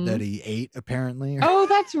that he ate, apparently. Oh,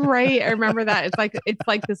 that's right. I remember that. It's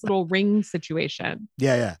like this little ring situation.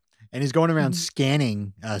 Yeah. And he's going around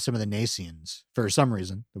scanning some of the Nacians for some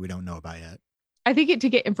reason that we don't know about yet. I think to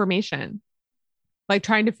get information, like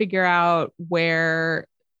trying to figure out where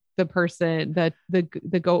the person, the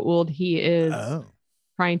Goa'uld he is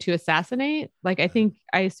trying to assassinate. Like,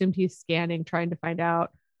 I assumed he's scanning, trying to find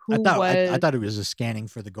out who I thought it was a scanning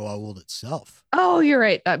for the Goa'uld itself. Oh, you're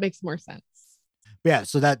right. That makes more sense. Yeah,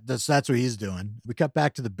 so that's what he's doing. We cut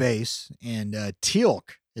back to the base, and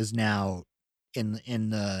Teal'c is now in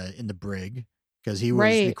the brig because he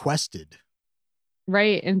was requested.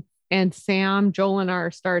 Right, and Sam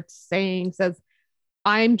Jolinar says,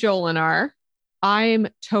 "I'm Jolinar, I'm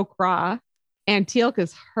Tok'ra," and Teal'c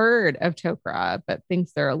has heard of Tok'ra but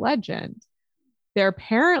thinks they're a legend. They're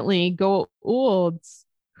apparently Goa'ulds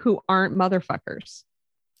who aren't motherfuckers.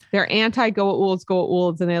 They're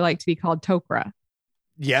anti-Goa'ulds, and they like to be called Tok'ra.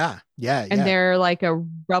 Yeah. And they're like a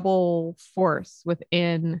rebel force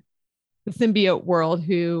within the symbiote world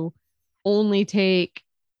who only take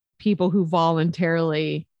people who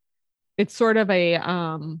voluntarily. It's sort of a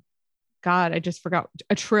God, I just forgot,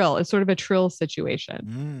 a trill. It's sort of a trill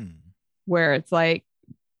situation where it's like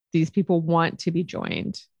these people want to be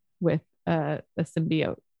joined with a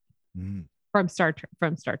symbiote from Star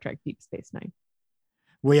Trek Deep Space Nine.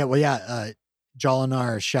 Well, yeah.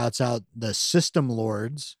 Jolinar shouts out the System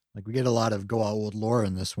Lords. Like, we get a lot of Goa'uld lore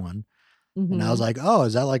in this one. And I was like, oh,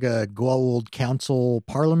 is that like a Goa'uld council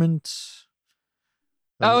parliament?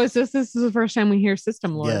 Oh, this is the first time we hear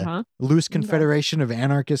System Lord, huh? Loose confederation of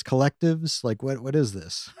anarchist collectives. Like, what is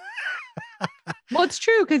this? Well, it's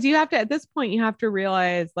true, because you have to, at this point, you have to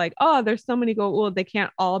realize, like, oh, there's so many Goa'uld, they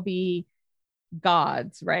can't all be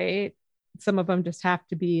gods, right? Some of them just have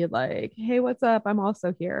to be like, hey, what's up? I'm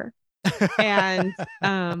also here. And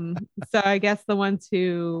so I guess the ones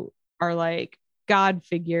who are like god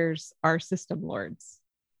figures are System Lords.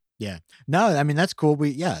 Yeah. No, I mean, that's cool.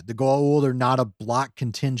 The Goa'uld are not a block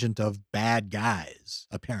contingent of bad guys,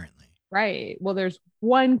 apparently. Right. Well, there's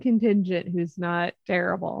one contingent who's not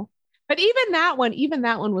terrible. But even that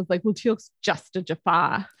one was like, well, Teal'c's just a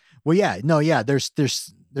Jaffa. Well, yeah. No, yeah. There's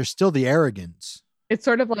still the arrogance. It's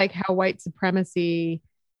sort of like how white supremacy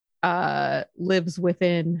lives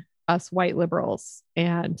within us white liberals,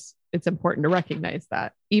 and it's important to recognize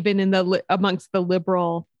that even in amongst the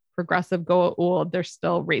liberal progressive Goa'uld, they're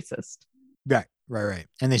still racist. Right.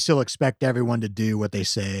 And they still expect everyone to do what they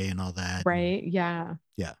say and all that. Right. Yeah.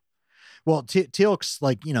 Well, Teal'c's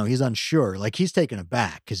like, he's unsure. Like he's taken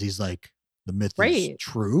aback because he's like, the myth is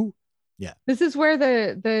true. Yeah. This is where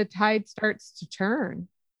the tide starts to turn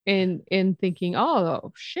in thinking,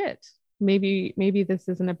 oh shit, maybe this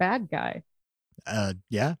isn't a bad guy.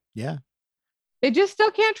 Yeah. They just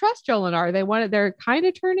still can't trust Jolinar. They're kind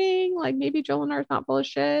of turning like maybe Jolinar's not full of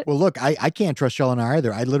shit. Well, look, I can't trust Jolinar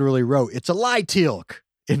either. I literally wrote, "It's a lie, Teal'c,"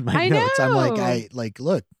 in my notes. Know. I'm like,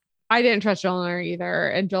 look. I didn't trust Jolinar either.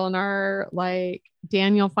 And Jolinar, like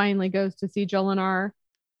Daniel finally goes to see Jolinar,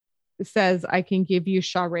 says, I can give you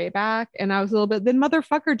Sha're back. And I was a little bit, then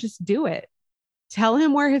motherfucker, just do it. Tell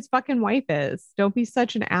him where his fucking wife is. Don't be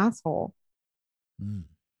such an asshole. Mm-hmm.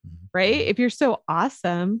 Right? If you're so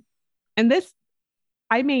awesome. And this,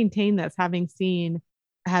 I maintain this, having seen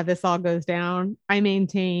how this all goes down. I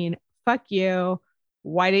maintain, fuck you.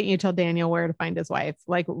 Why didn't you tell Daniel where to find his wife?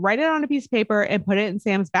 Like, write it on a piece of paper and put it in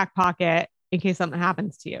Sam's back pocket in case something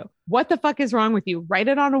happens to you. What the fuck is wrong with you? Write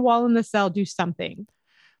it on a wall in the cell. Do something.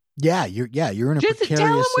 Yeah, you're in a just precarious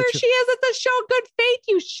tell him where she is at the show. Good faith,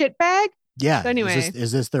 you shitbag. Yeah. So anyway,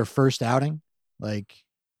 is this their first outing? Like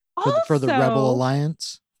for the Rebel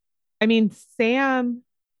Alliance? I mean, Sam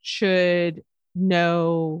should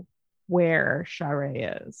know where Sha're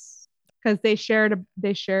is because they shared oh,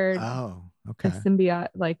 okay, a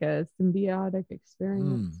symbiotic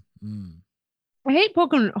experience. I hate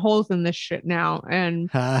poking holes in this shit now, and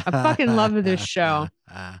I fucking love this show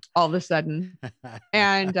all of a sudden.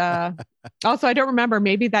 And also, I don't remember.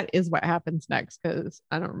 Maybe that is what happens next because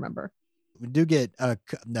I don't remember. We do get a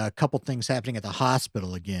couple things happening at the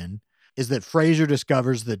hospital again. Is that Frasier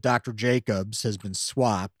discovers that Dr. Jacobs has been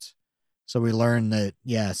swapped. So we learn that,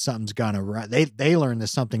 something's gone awry. They learn that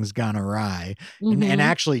something's gone awry. Mm-hmm. And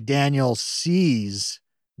actually, Daniel sees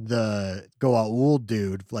the Goa'uld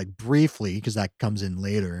dude like briefly because that comes in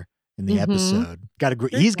later in the episode.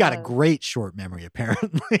 He's got a great short memory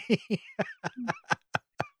apparently.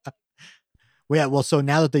 Well, so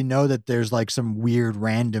now that they know that there's like some weird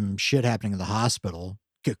random shit happening in the hospital,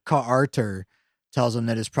 Arthur tells them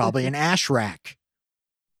that it's probably an Ashrak.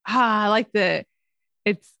 I like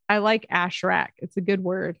Ashrak. It's a good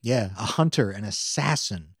word. Yeah, a hunter, an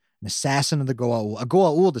assassin of the Goa'uld, a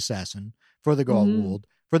Goa'uld assassin for the Goa'uld,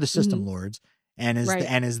 for the System Lords, and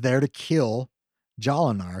is there to kill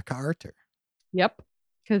Jolinar Ka'artir. Yep,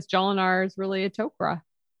 because Jolinar is really a Tok'ra.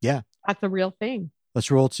 Yeah, that's a real thing.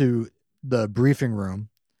 Let's roll to the briefing room,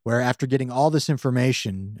 where after getting all this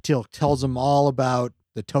information, Teal'c tells him all about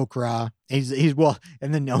the Tok'ra.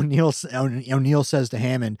 And then O'Neill says to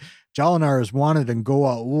Hammond, Jolinar is wanted in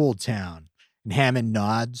Goa'uld town. And Hammond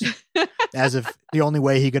nods as if the only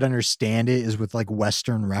way he could understand it is with like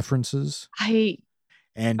Western references. Because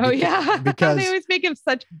because they always make him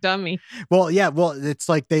such a dummy. Well, it's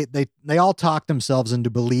like they all talk themselves into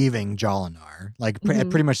believing Jolinar. Like at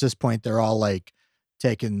pretty much this point, they're all like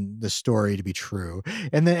taking the story to be true,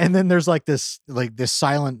 and then there's like this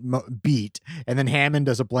silent beat, and then Hammond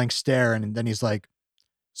does a blank stare, and then he's like,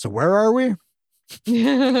 "So where are we?"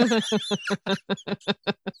 He's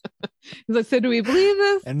like, "So do we believe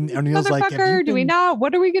this?" And O'Neill's like, "Do we not?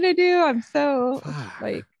 What are we gonna do?" I'm so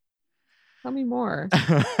like, tell me more.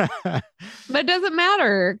 But it doesn't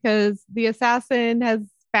matter because the assassin has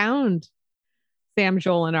found Sam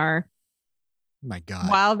Jolinar. My God!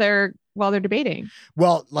 While they're debating.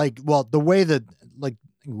 Well, the way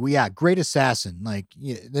that great assassin, the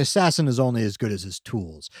assassin is only as good as his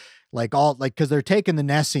tools. Because they're taking the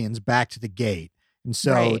Nessians back to the gate. And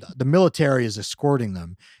so the military is escorting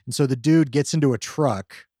them. And so the dude gets into a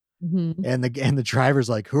truck and the driver's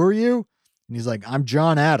like, "Who are you?" And he's like, "I'm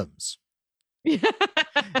John Adams."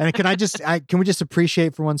 And can we just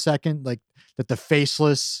appreciate for 1 second, that the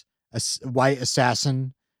faceless white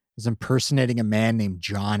assassin is impersonating a man named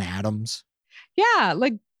John Adams? Yeah.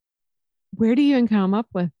 Like, where do you even come up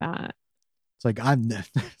with that? It's like,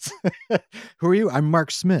 who are you? I'm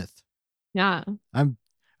Mark Smith. Yeah. I'm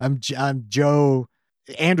Joe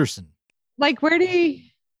Anderson. Like, where did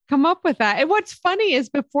he come up with that? And what's funny is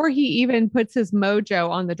before he even puts his mojo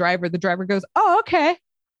on the driver goes, "Oh, okay.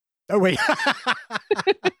 Oh, wait."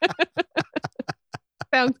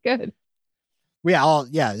 Sounds good. The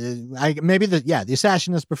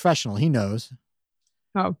assassin is professional. He knows.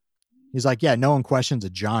 Oh. He's like, yeah, no one questions a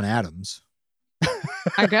John Adams.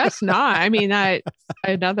 I guess not. I mean, that's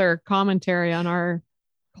another commentary on our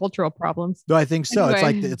cultural problems. No, I think so.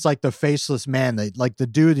 Anyway. It's like the faceless man, like the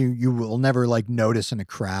dude you will never notice in a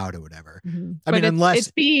crowd or whatever. Mm-hmm. Unless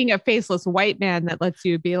it's being a faceless white man that lets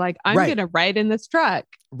you be like, I'm going to ride in this truck.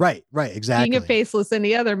 Right, exactly. Being a faceless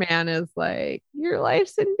any other man is like, your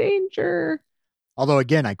life's in danger. Although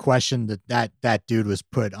again, I questioned that dude was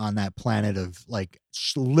put on that planet of like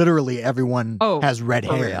literally everyone has red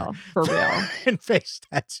hair, for real, and face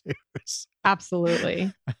tattoos.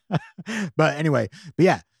 Absolutely. But anyway,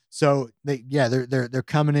 yeah. So they're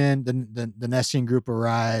coming in. The Nessian group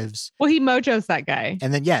arrives. Well, he mojos that guy,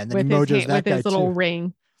 and then he mojos that guy with his little too.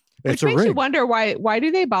 ring. It's Which makes ring. you wonder why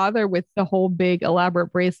do they bother with the whole big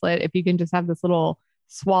elaborate bracelet if you can just have this little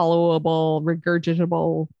swallowable,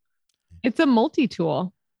 regurgitable. It's a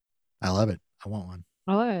multi-tool. I love it. I want one.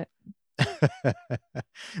 I love it.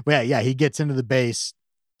 Well, yeah, he gets into the base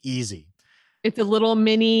easy. It's a little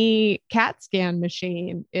mini CAT scan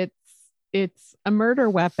machine. It's a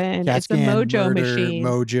murder weapon. CAT it's scan, a mojo murder, machine.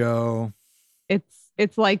 Mojo.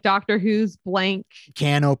 It's like Doctor Who's blank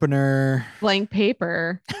can opener, blank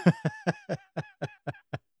paper,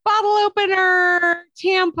 bottle opener,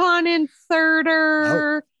 tampon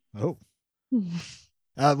inserter. Oh.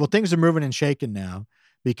 Well, things are moving and shaking now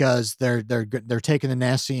because they're taking the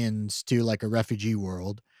Nessians to like a refugee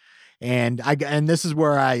world, and this is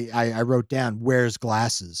where I wrote down where's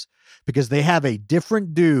glasses, because they have a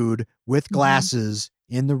different dude with glasses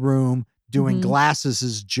in the room doing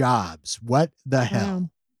glasses' jobs. What the hell?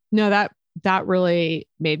 No, that really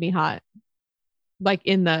made me hot. Like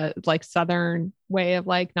in the like Southern way of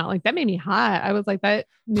like, not like that made me hot. I was like, that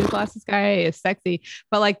new glasses guy is sexy,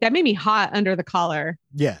 but like that made me hot under the collar.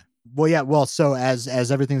 Yeah. Well, yeah. Well, so as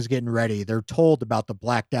everything's getting ready, they're told about the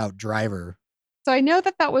blacked out driver. So I know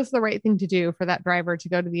that was the right thing to do for that driver to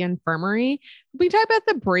go to the infirmary. We talk about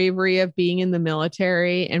the bravery of being in the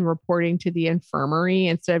military and reporting to the infirmary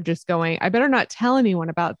instead of just going, I better not tell anyone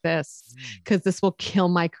about this because this will kill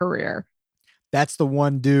my career. That's the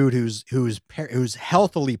one dude who's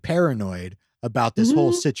healthily paranoid about this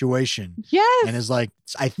whole situation. Yes. And is like,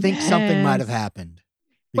 I think something might have happened.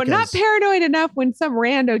 But not paranoid enough when some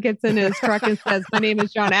rando gets in his truck and says, my name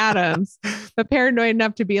is John Adams, but paranoid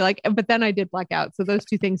enough to be like, but then I did black out. So those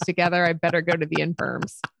two things together, I better go to the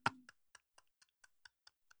infirms.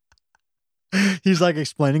 He's like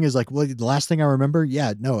explaining, is like, well, the last thing I remember.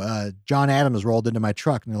 Yeah, no, John Adams rolled into my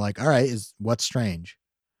truck, and they're like, all right, what's strange?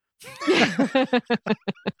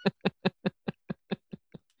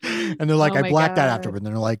 And they're like, I blacked out afterward. And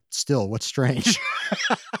they're like, still, what's strange?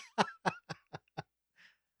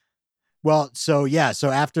 Well, so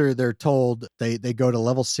after they're told, they go to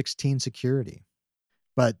level 16 security,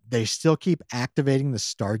 but they still keep activating the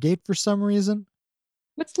Stargate for some reason.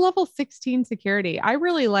 What's level 16 security? I'm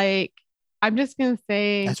just going to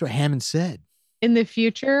say. That's what Hammond said. In the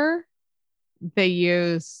future, they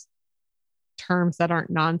use terms that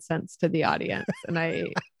aren't nonsense to the audience. And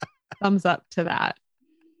I thumbs up to that.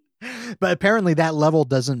 But apparently that level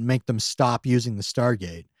doesn't make them stop using the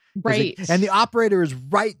Stargate. Right. And the operator is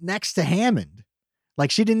right next to Hammond.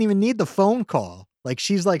 Like she didn't even need the phone call. Like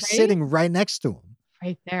she's like sitting right next to him.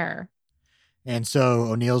 Right there. And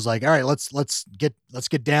so O'Neill's like, all right, let's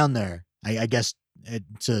get down there. I guess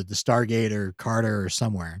to the Stargate or Carter or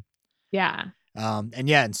somewhere. Yeah.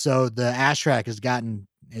 And so the Ashrak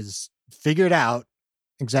has figured out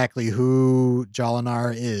exactly who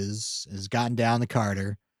Jolinar has gotten down the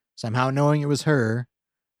Carter, somehow knowing it was her.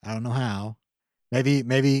 I don't know how.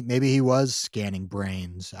 Maybe he was scanning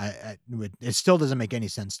brains. It still doesn't make any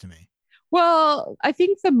sense to me. Well, I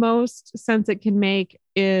think the most sense it can make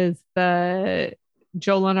is the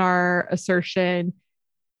Jolinar assertion.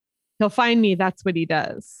 He'll find me. That's what he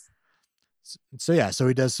does. So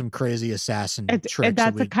he does some crazy assassin tricks. And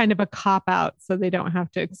that's a kind of a cop out, so they don't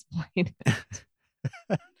have to explain it.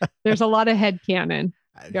 There's a lot of headcanon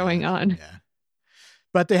going on. Yeah.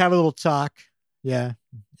 But they have a little talk. Yeah.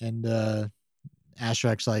 And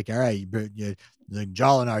Ashrak's like, all right, the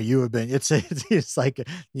Jolinar, you have been, it's like,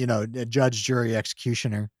 a judge, jury,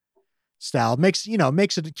 executioner style.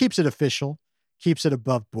 Keeps it official, keeps it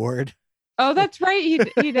above board. Oh, that's right.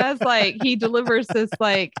 He does he delivers this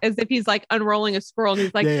as if he's unrolling a scroll. And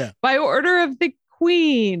he's like, by order of the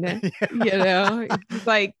queen, he's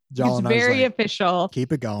like, it's very official.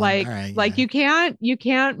 Keep it going. All right, you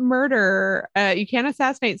can't murder, you can't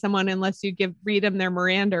assassinate someone unless you read them their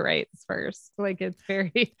Miranda rights first. It's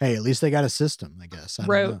very, hey, at least they got a system, I guess.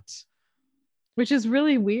 Which is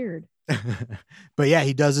really weird. But yeah,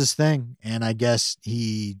 he does his thing. And I guess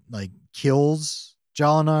he kills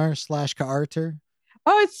Jolinar / Carter.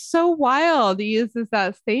 Oh, it's so wild. He uses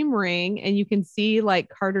that same ring and you can see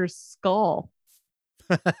Carter's skull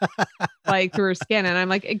through her skin. And I'm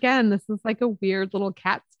like, again, this is a weird little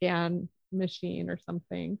CAT scan machine or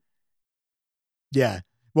something. Yeah.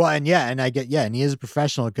 Well, and I get, and he is a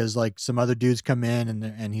professional because some other dudes come in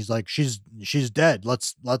and he's like, she's dead.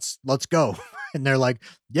 Let's go. And they're like,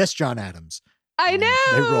 yes, John Adams. I know.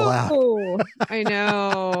 They roll out. I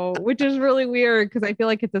know, which is really weird because I feel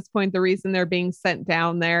like at this point, the reason they're being sent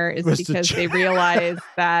down there is because they realize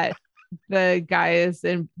that the guy is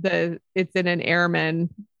it's in an airman,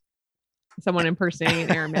 someone impersonating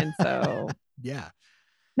an airman. So yeah.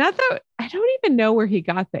 Not that I don't even know where he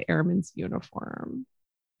got the airman's uniform.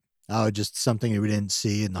 Oh, just something we didn't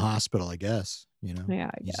see in the hospital, I guess. Yeah, I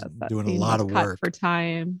guess doing a lot of work for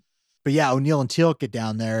time. But yeah, O'Neill and Teal'c get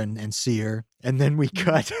down there and see her, and then we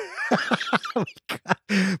cut,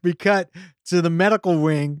 we cut to the medical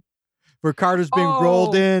wing where Carter's being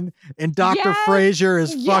rolled in, and Dr. Fraser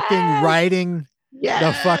is fucking riding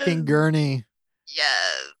the fucking gurney.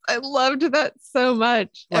 Yes, I loved that so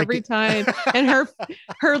much every time, and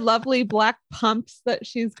her lovely black pumps that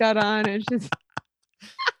she's got on, and she's.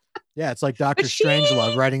 Yeah, it's like Dr.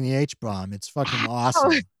 Strangelove riding the H-bomb. It's fucking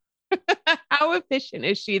awesome. How efficient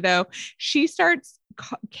is she, though? She starts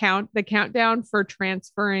the countdown for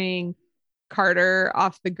transferring Carter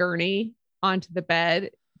off the gurney onto the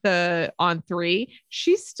bed. On 3,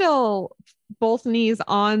 she's still both knees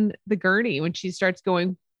on the gurney when she starts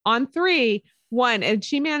going on 3, 1, and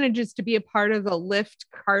she manages to be a part of the lift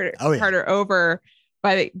Carter over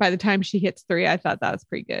by the time she hits 3. I thought that was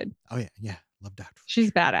pretty good. Oh yeah. Love Dr.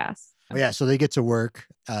 She's badass. Oh yeah, so they get to work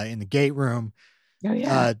in the gate room. Oh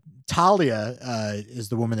yeah. Talia is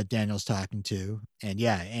the woman that Daniel's talking to,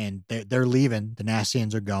 and they're leaving. The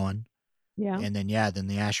Nassians are going. Yeah. And then then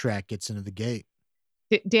the Ashrak gets into the gate.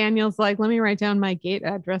 Daniel's like, let me write down my gate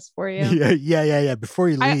address for you. Yeah. Before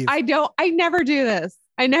you leave. I never do this.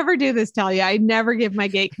 I never do this, Talia. I never give my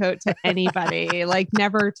gate code to anybody.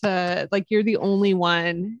 Never to, you're the only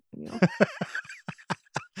one.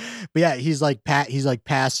 But yeah, he's like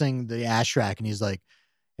passing the Ashrak, and he's like,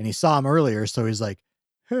 and he saw him earlier, so he's like,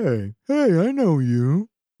 hey, I know you.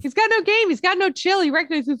 He's got no game. He's got no chill. He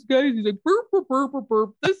recognizes this guy. He's like, burp, burp, burp, burp,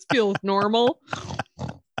 burp. This feels normal.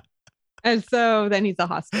 And so then he's a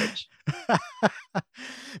hostage. But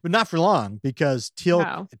not for long, because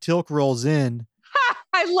Teal'c rolls in.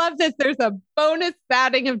 I love this. There's a bonus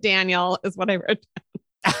batting of Daniel is what I wrote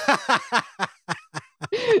down.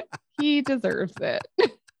 He deserves it.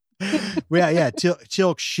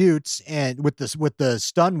 Teal'c shoots and with the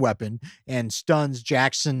stun weapon and stuns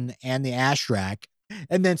Jackson and the Ashrak.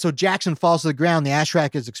 And then so Jackson falls to the ground, the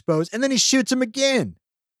Ashrak is exposed, and then he shoots him again.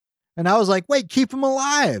 And I was like, wait, keep him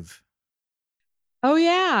alive. Oh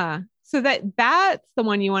yeah. So that's the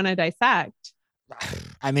one you want to dissect.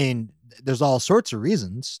 I mean, there's all sorts of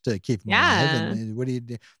reasons to keep him alive. And what do you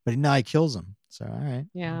do? But now he kills him. So all right.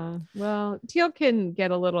 Yeah. Well, Teal'c can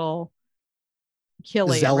get a little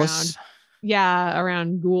killy zealous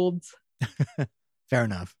around Goulds. Fair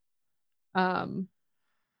enough.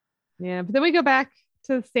 Yeah, but then we go back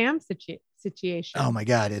to Sam's situation. Oh my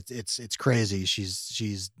God, it's crazy.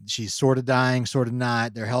 She's sort of dying, sort of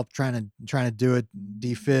not. They're trying to do it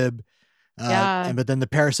defib. But then the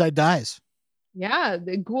parasite dies. Yeah,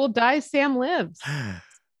 the Gould dies, Sam lives.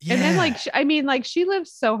 Yeah. And then she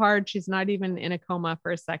lives so hard she's not even in a coma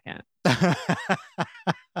for a second.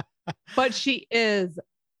 But she is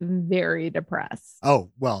very depressed. Oh,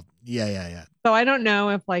 well, yeah. So I don't know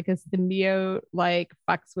if a symbiote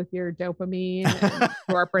fucks with your dopamine and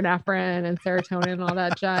norepinephrine and serotonin and all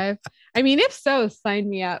that jive. I mean, if so, sign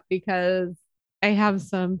me up because I have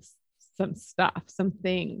some stuff, some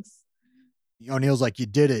things. O'Neill's like, you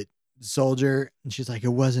did it, soldier. And she's like, it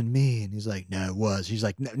wasn't me. And he's like, no, it was. She's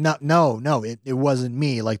like, no, it wasn't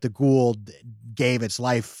me. The Gould gave its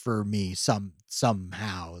life for me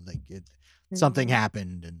somehow. Something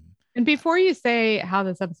happened. And before you say how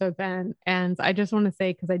this episode ends, I just want to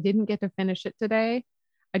say, because I didn't get to finish it today,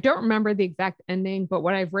 I don't remember the exact ending, but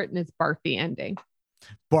what I've written is Barfy ending.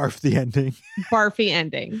 Barfy ending. Barfy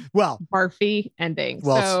ending. Well, Barfy ending.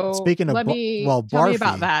 Well, so speaking of, tell me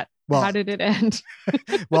about that. Well, how did it end?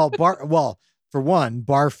 For one,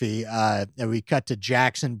 Barfy, we cut to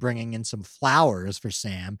Jackson bringing in some flowers for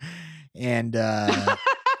Sam, and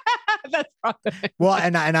that's probably well,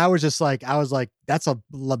 and I was just like, that's a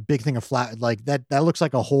big thing of flower, that looks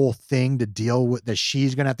like a whole thing to deal with that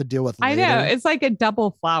she's gonna have to deal with later. I know, it's like a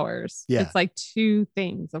double flowers. Yeah, it's like 2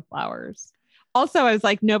 things of flowers. Also, I was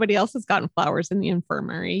like, nobody else has gotten flowers in the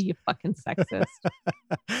infirmary, you fucking sexist.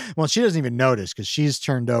 Well, she doesn't even notice because she's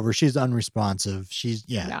turned over. She's unresponsive. She's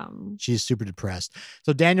super depressed.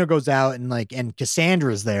 So Daniel goes out and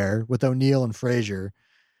Cassandra's there with O'Neill and Fraser.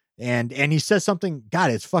 And he says something,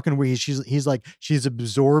 God, it's fucking weird. He's like, she's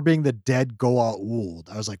absorbing the dead Goa'uld.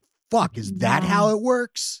 I was like, fuck, is that how it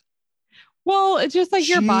works? Well, it's just like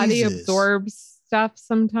your body absorbs stuff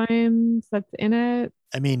sometimes that's in it.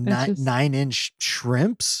 I mean, 9-inch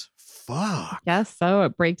shrimps? fuck? Yes, so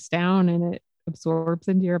it breaks down and it absorbs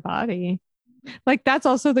into your body. Like that's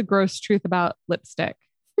also the gross truth about lipstick.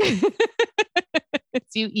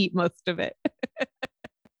 It's you eat most of it.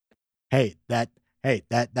 Hey, that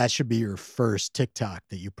should be your first TikTok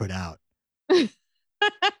that you put out.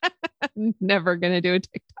 I'm never gonna do a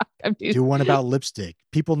TikTok. Do one about lipstick.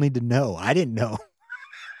 People need to know. I didn't know.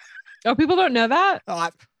 Oh, people don't know that? Oh,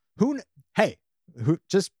 who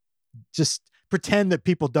just pretend that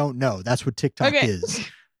people don't know. That's what TikTok is.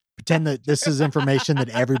 Pretend that this is information that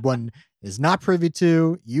everyone is not privy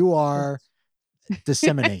to. You are.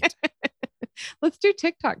 Disseminate. Let's do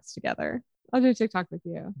TikToks together. I'll do a TikTok with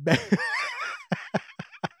you.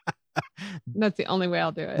 That's the only way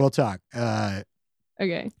I'll do it. We'll talk.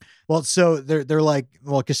 Okay. Well, so they're like,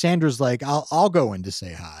 well, Cassandra's like, I'll go in to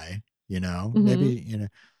say hi, you know, maybe, you know.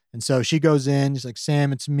 And so she goes in, she's like,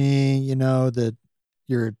 Sam, it's me, you know, the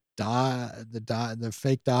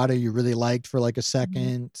fake daughter you really liked for like a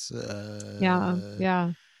second.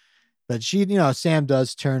 Yeah. But she, you know, Sam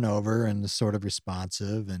does turn over and is sort of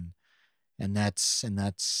responsive, and that's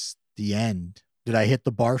the end. Did I hit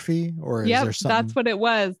the barfy, or is there something? That's what it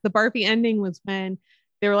was. The barfy ending was when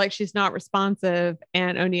they were like, she's not responsive,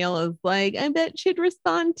 and O'Neill is like, I bet she'd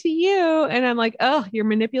respond to you, and I'm like, oh, you're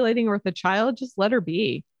manipulating her with a child. Just let her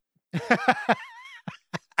be.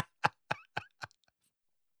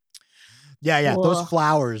 Yeah. Ugh. Those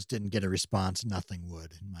flowers didn't get a response. Nothing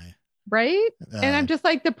would in my. Right. And I'm just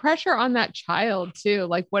like, the pressure on that child too.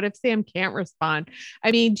 Like, what if Sam can't respond?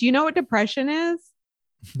 I mean, do you know what depression is?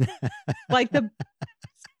 Like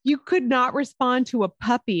you could not respond to a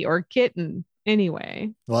puppy or kitten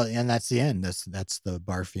anyway. Well, and that's the end. That's the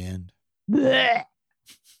barfy end. Blech.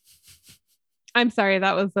 I'm sorry.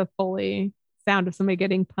 That was the Foley sound of somebody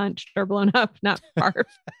getting punched or blown up, not barf.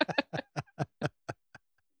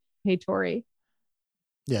 Hey, Tori.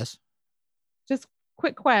 Yes. Just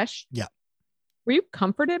quick question. Yeah. Were you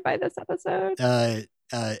comforted by this episode?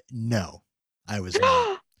 No, I was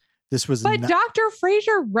not. This was But Dr.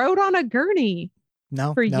 Frasier rode on a gurney.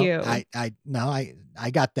 No, for you. I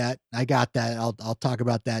got that. I'll talk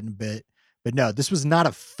about that in a bit. But no, this was not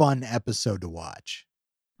a fun episode to watch.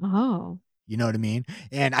 Oh. You know what I mean?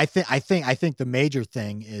 And I think the major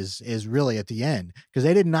thing is really at the end, because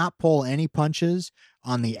they did not pull any punches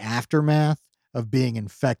on the aftermath of being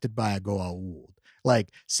infected by a Goa'uld. Like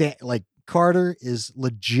Carter is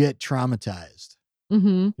legit traumatized. Mm-hmm.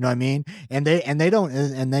 You know what I mean? And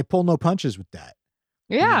they pull no punches with that.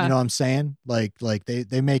 Yeah. You know what I'm saying? Like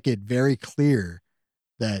they make it very clear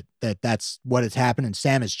that that's what has happened, and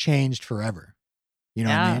Sam has changed forever. You know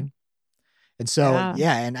what I mean? And so,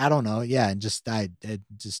 and I don't know. Yeah. And I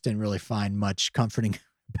just didn't really find much comforting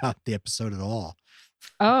about the episode at all.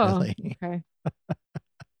 Oh, really. Okay.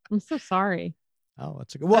 I'm so sorry. Oh,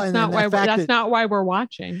 it's okay. Well, that's not why we're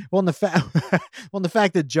watching. Well, the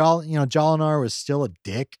fact that Jolinar was still a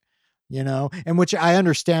dick, you know, and which I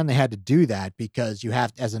understand they had to do that because you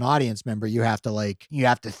have, as an audience member, you have to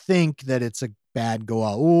think that it's a bad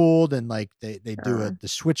Goa'uld, and like they do the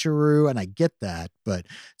switcheroo, and I get that, but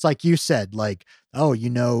it's like you said, like, oh, you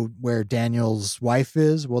know where Daniel's wife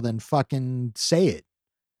is? Well, then fucking say it.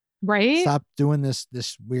 Right. Stop doing this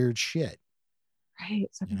weird shit. Right.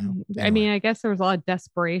 So, you know? Anyway. I mean, I guess there was a lot of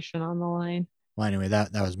desperation on the line. Well, anyway,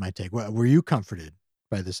 that was my take. Were you comforted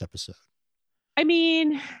by this episode? I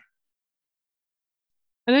mean,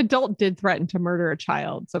 an adult did threaten to murder a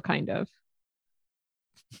child, so kind of.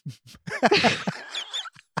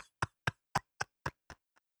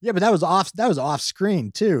 Yeah, but that was off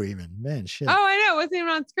screen too, even. Man, shit. Oh, I know. It wasn't even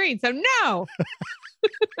on screen. So no.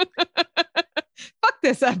 Fuck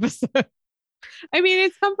this episode. I mean,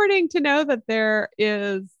 it's comforting to know that there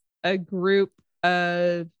is a group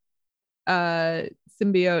of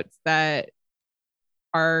symbiotes that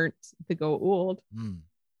aren't the Goa'uld.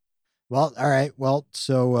 Well, all right. Well,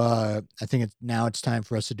 so I think it's time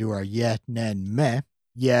for us to do our yeah, nah, meh.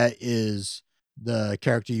 Yeah is the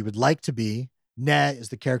character you would like to be. Nah is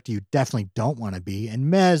the character you definitely don't want to be. And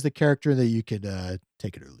meh is the character that you could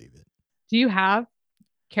take it or leave it. Do you have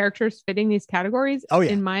characters fitting these categories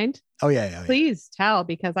in mind? Oh, yeah. Please tell,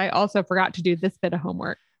 because I also forgot to do this bit of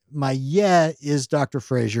homework. My yeah is Dr.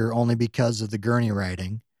 Frasier, only because of the gurney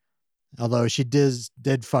writing. Although she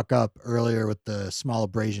did fuck up earlier with the small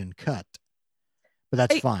abrasion cut. But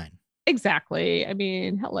that's fine. Exactly. I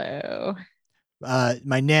mean, hello.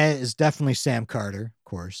 My nah is definitely Sam Carter, of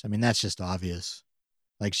course. I mean, that's just obvious.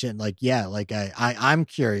 Like shit, like, yeah, like I'm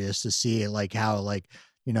curious to see like how, like,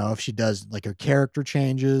 you know, if she does like her character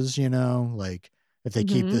changes, you know, like if they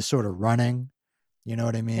keep this sort of running, you know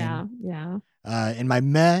what I mean? Yeah. And my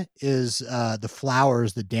meh is the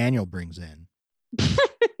flowers that Daniel brings in.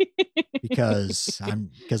 because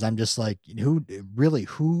I'm just like,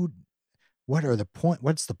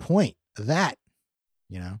 what's the point of that?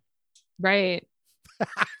 Right.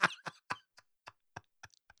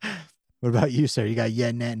 What about you, sir? You got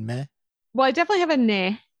yeah, nah, and meh? Well, I definitely have a nah,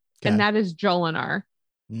 Okay. and that is Jolinar.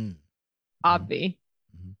 Mm. Obvi.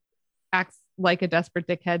 Mhm. Acts like a desperate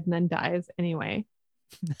dickhead and then dies anyway.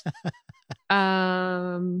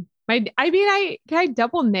 Can I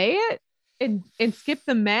double nay it and skip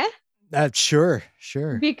the meh? Sure.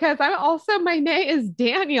 Because my nay is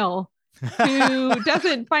Daniel, who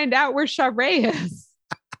doesn't find out where Charest is.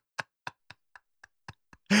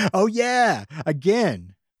 Oh yeah,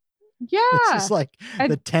 again. Yeah. This is like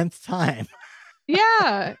the 10th time. Yeah.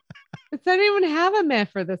 I don't even have a meh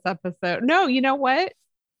for this episode. No, you know what?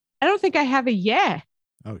 I don't think I have a yeah.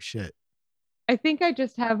 Oh shit. I think I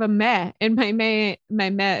just have a meh. And my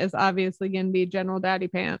meh is obviously gonna be General Daddy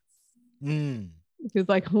Pants. He's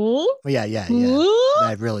like, huh? Well, yeah. Huh?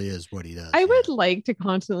 That really is what he does. I would like to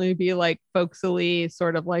constantly be like folksily,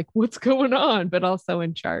 sort of like, what's going on, but also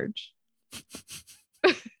in charge.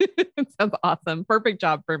 It sounds awesome. Perfect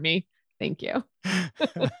job for me. Thank you.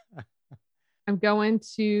 I'm going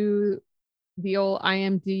to the old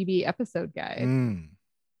IMDb episode guide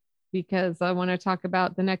because I want to talk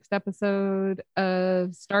about the next episode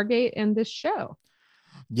of Stargate and this show.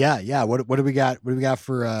 Yeah. What do we got? What do we got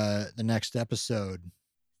for the next episode?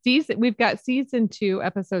 We've got season 2,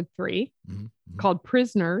 episode 3, called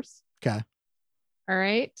Prisoners. Okay. All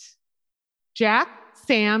right. Jack,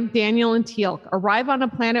 Sam, Daniel, and Teal'c arrive on a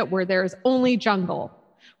planet where there is only jungle.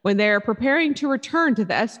 When they are preparing to return to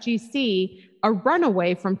the SGC, a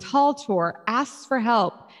runaway from Taltor asks for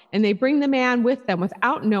help, and they bring the man with them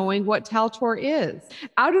without knowing what Taltor is.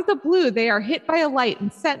 Out of the blue, they are hit by a light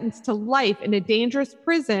and sentenced to life in a dangerous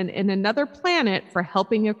prison in another planet for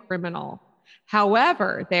helping a criminal.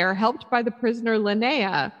 However, they are helped by the prisoner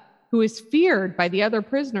Linnea, who is feared by the other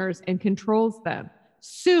prisoners and controls them.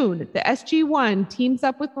 Soon, the SG-1 teams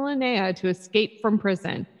up with Linnea to escape from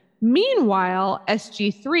prison. Meanwhile,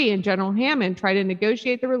 SG-3 and General Hammond try to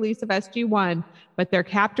negotiate the release of SG-1, but their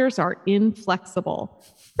captors are inflexible.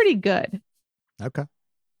 Pretty good. Okay.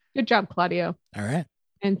 Good job, Claudio. All right.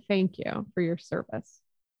 And thank you for your service.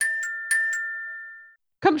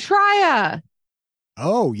 Comtria!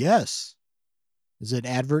 Oh, yes. Is it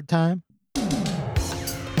advert time?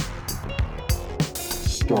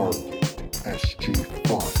 Stargate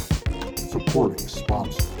SG-5. Supporting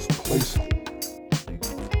sponsors placeholder.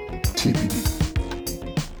 TBD.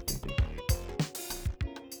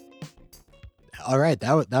 All right.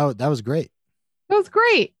 That was great. That was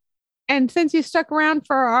great. And since you stuck around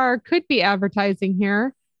for our could be advertising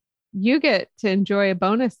here, you get to enjoy a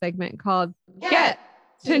bonus segment called Get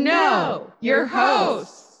to Know Your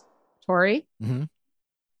Host. Tori,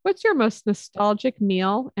 what's your most nostalgic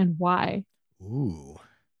meal and why? Ooh,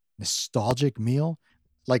 nostalgic meal?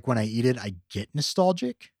 Like when I eat it, I get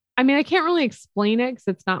nostalgic? I mean, I can't really explain it because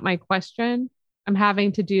it's not my question. I'm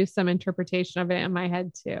having to do some interpretation of it in my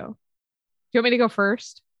head too. Do you want me to go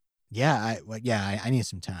first? Yeah, I need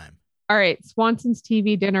some time. All right. Swanson's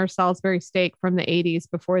TV dinner Salisbury steak from the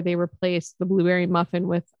 80s before they replaced the blueberry muffin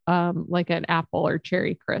with like an apple or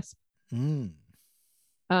cherry crisp.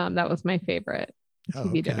 That was my favorite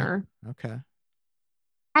TV dinner. Okay.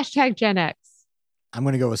 Hashtag Gen X. I'm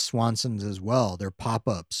going to go with Swanson's as well. They're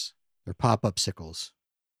pop-ups. They're pop-up sickles.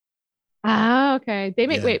 Ah, okay.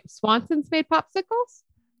 Wait, Swanson's made popsicles?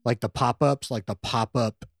 Like the pop-ups, like the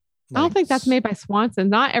pop-up. I don't think that's made by Swanson.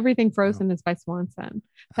 Not everything frozen is by Swanson.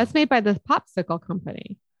 That's made by the Popsicle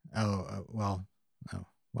Company. Well,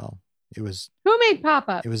 it was. Who made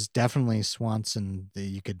pop-up? It was definitely Swanson that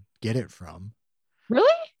you could get it from.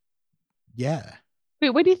 Really? Yeah.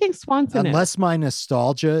 Wait, what do you think Swanson is? Unless my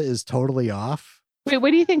nostalgia is totally off. Wait,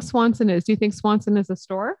 what do you think Swanson is? Do you think Swanson is a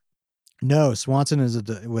store? No, Swanson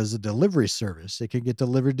was a delivery service. It could get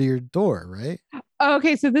delivered to your door, right?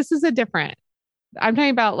 Okay, so this is I'm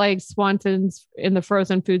talking about like Swanson's in the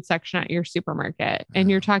frozen food section at your supermarket.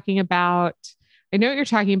 And you're talking about, I know what you're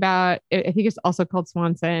talking about. I think it's also called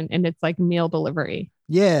Swanson and it's like meal delivery.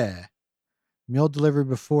 Yeah. Meal delivery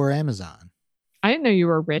before Amazon. I didn't know you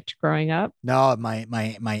were rich growing up. No, my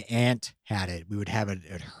aunt had it. We would have it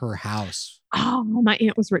at her house. Oh, my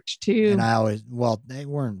aunt was rich too. And they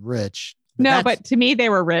weren't rich. But to me, they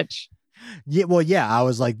were rich. Yeah. Well, yeah. I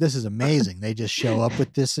was like, this is amazing. They just show up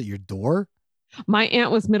with this at your door. My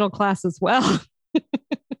aunt was middle class as well.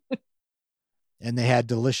 And they had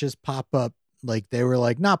delicious pop-up, like they were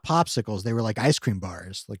like, not popsicles. They were like ice cream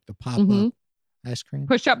bars, like the pop-up ice cream.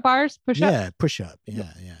 Push-up bars? Push-up? Yeah, push-up.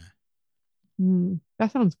 Yeah.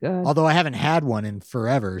 That sounds good. Although I haven't had one in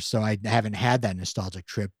forever, so I haven't had that nostalgic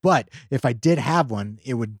trip. But if I did have one,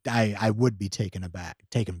 I would be taken back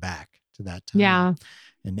to that time. Yeah.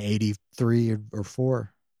 In 83 or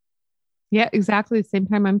 4. Yeah, exactly the same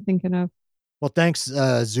time I'm thinking of. Well, thanks,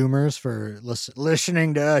 Zoomers, for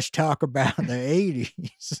listening to us talk about the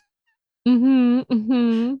 80s.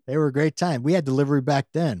 They were a great time. We had delivery back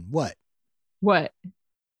then. What?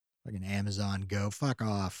 Fucking Amazon Go. Fuck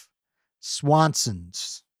off.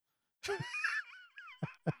 Swanson's.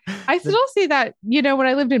 I still see that. You know, when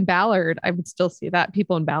I lived in Ballard, I would still see that.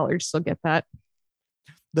 People in Ballard still get that.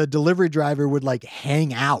 The delivery driver would like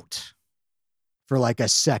hang out for like a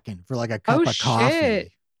second for like a cup of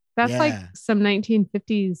coffee. That's like some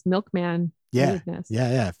 1950s milkman. Yeah.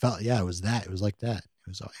 It felt, it was that. It was like that.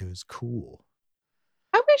 It was cool.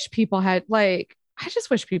 I wish people had I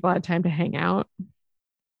just wish people had time to hang out.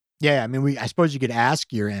 Yeah, I mean, I suppose you could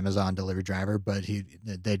ask your Amazon delivery driver, but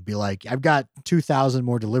they'd be like, "I've got 2,000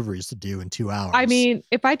 more deliveries to do in 2 hours." I mean,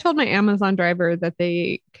 if I told my Amazon driver that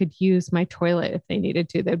they could use my toilet if they needed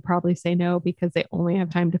to, they'd probably say no because they only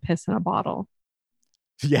have time to piss in a bottle.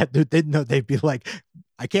 Yeah, they'd be like,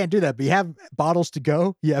 "I can't do that, but you have bottles to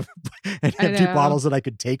go. You have empty bottles that I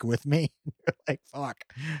could take with me." You're like, fuck.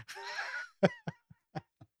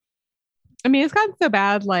 I mean, it's gotten so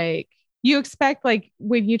bad. Like, you expect, like,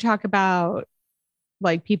 when you talk about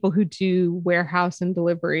like people who do warehouse and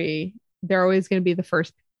delivery, they're always going to be the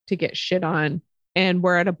first to get shit on. And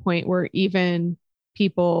we're at a point where even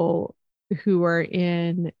people who are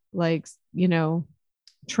in like, you know,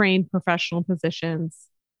 trained professional positions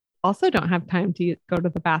also don't have time to go to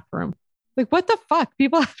the bathroom. Like, what the fuck?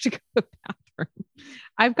 People have to go to the bathroom.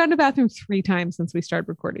 I've gone to the bathroom 3 times since we started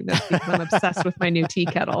recording this because I'm obsessed with my new tea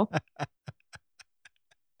kettle.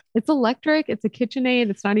 It's electric. It's a KitchenAid.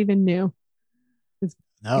 It's not even new. Let's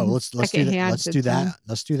do that.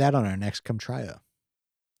 Let's do that on our next Come Try-A.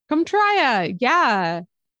 Come Try-A. Yeah,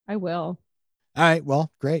 I will. All right.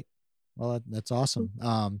 Well, great. Well, that's awesome.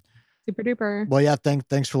 Super duper. Well, yeah,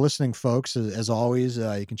 thanks for listening, folks. As always,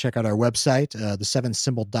 you can check out our website,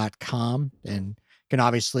 the7symbol.com, and can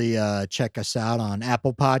obviously check us out on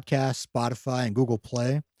Apple Podcasts, Spotify, and Google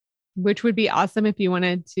Play. Which would be awesome if you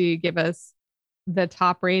wanted to give us the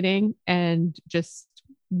top rating and just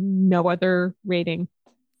no other rating.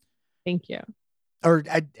 Thank you. Or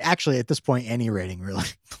actually, at this point, any rating, really,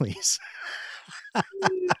 please.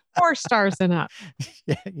 4 stars and up.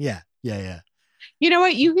 Yeah. You know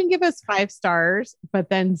what? You can give us 5 stars, but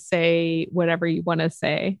then say whatever you want to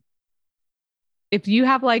say. If you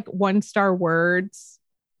have like 1-star words,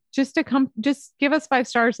 just give us 5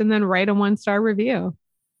 stars and then write a 1-star review.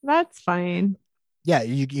 That's fine. Yeah,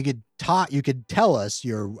 you could tell us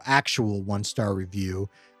your actual 1-star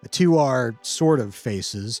review to our sort of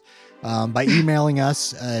faces by emailing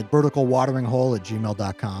us at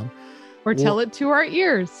verticalwateringHole@gmail.com. Or tell it to our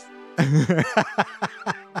ears.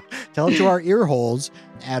 Tell it to our ear holes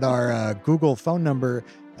at our Google phone number,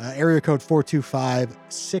 area code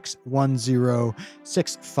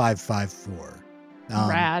 425-610-6554.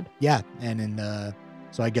 Rad. Yeah. And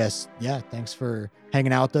so I guess, thanks for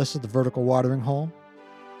hanging out with us at the Vertical Watering Hole.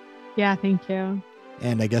 Yeah, thank you.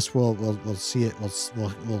 And I guess we'll see it.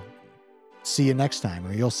 We'll see you next time,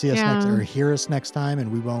 or you'll see us next, or hear us next time, and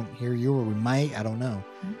we won't hear you, or we might. I don't know.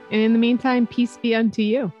 And in the meantime, peace be unto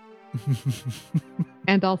you.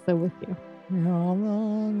 And also with you.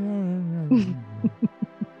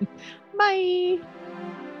 Bye.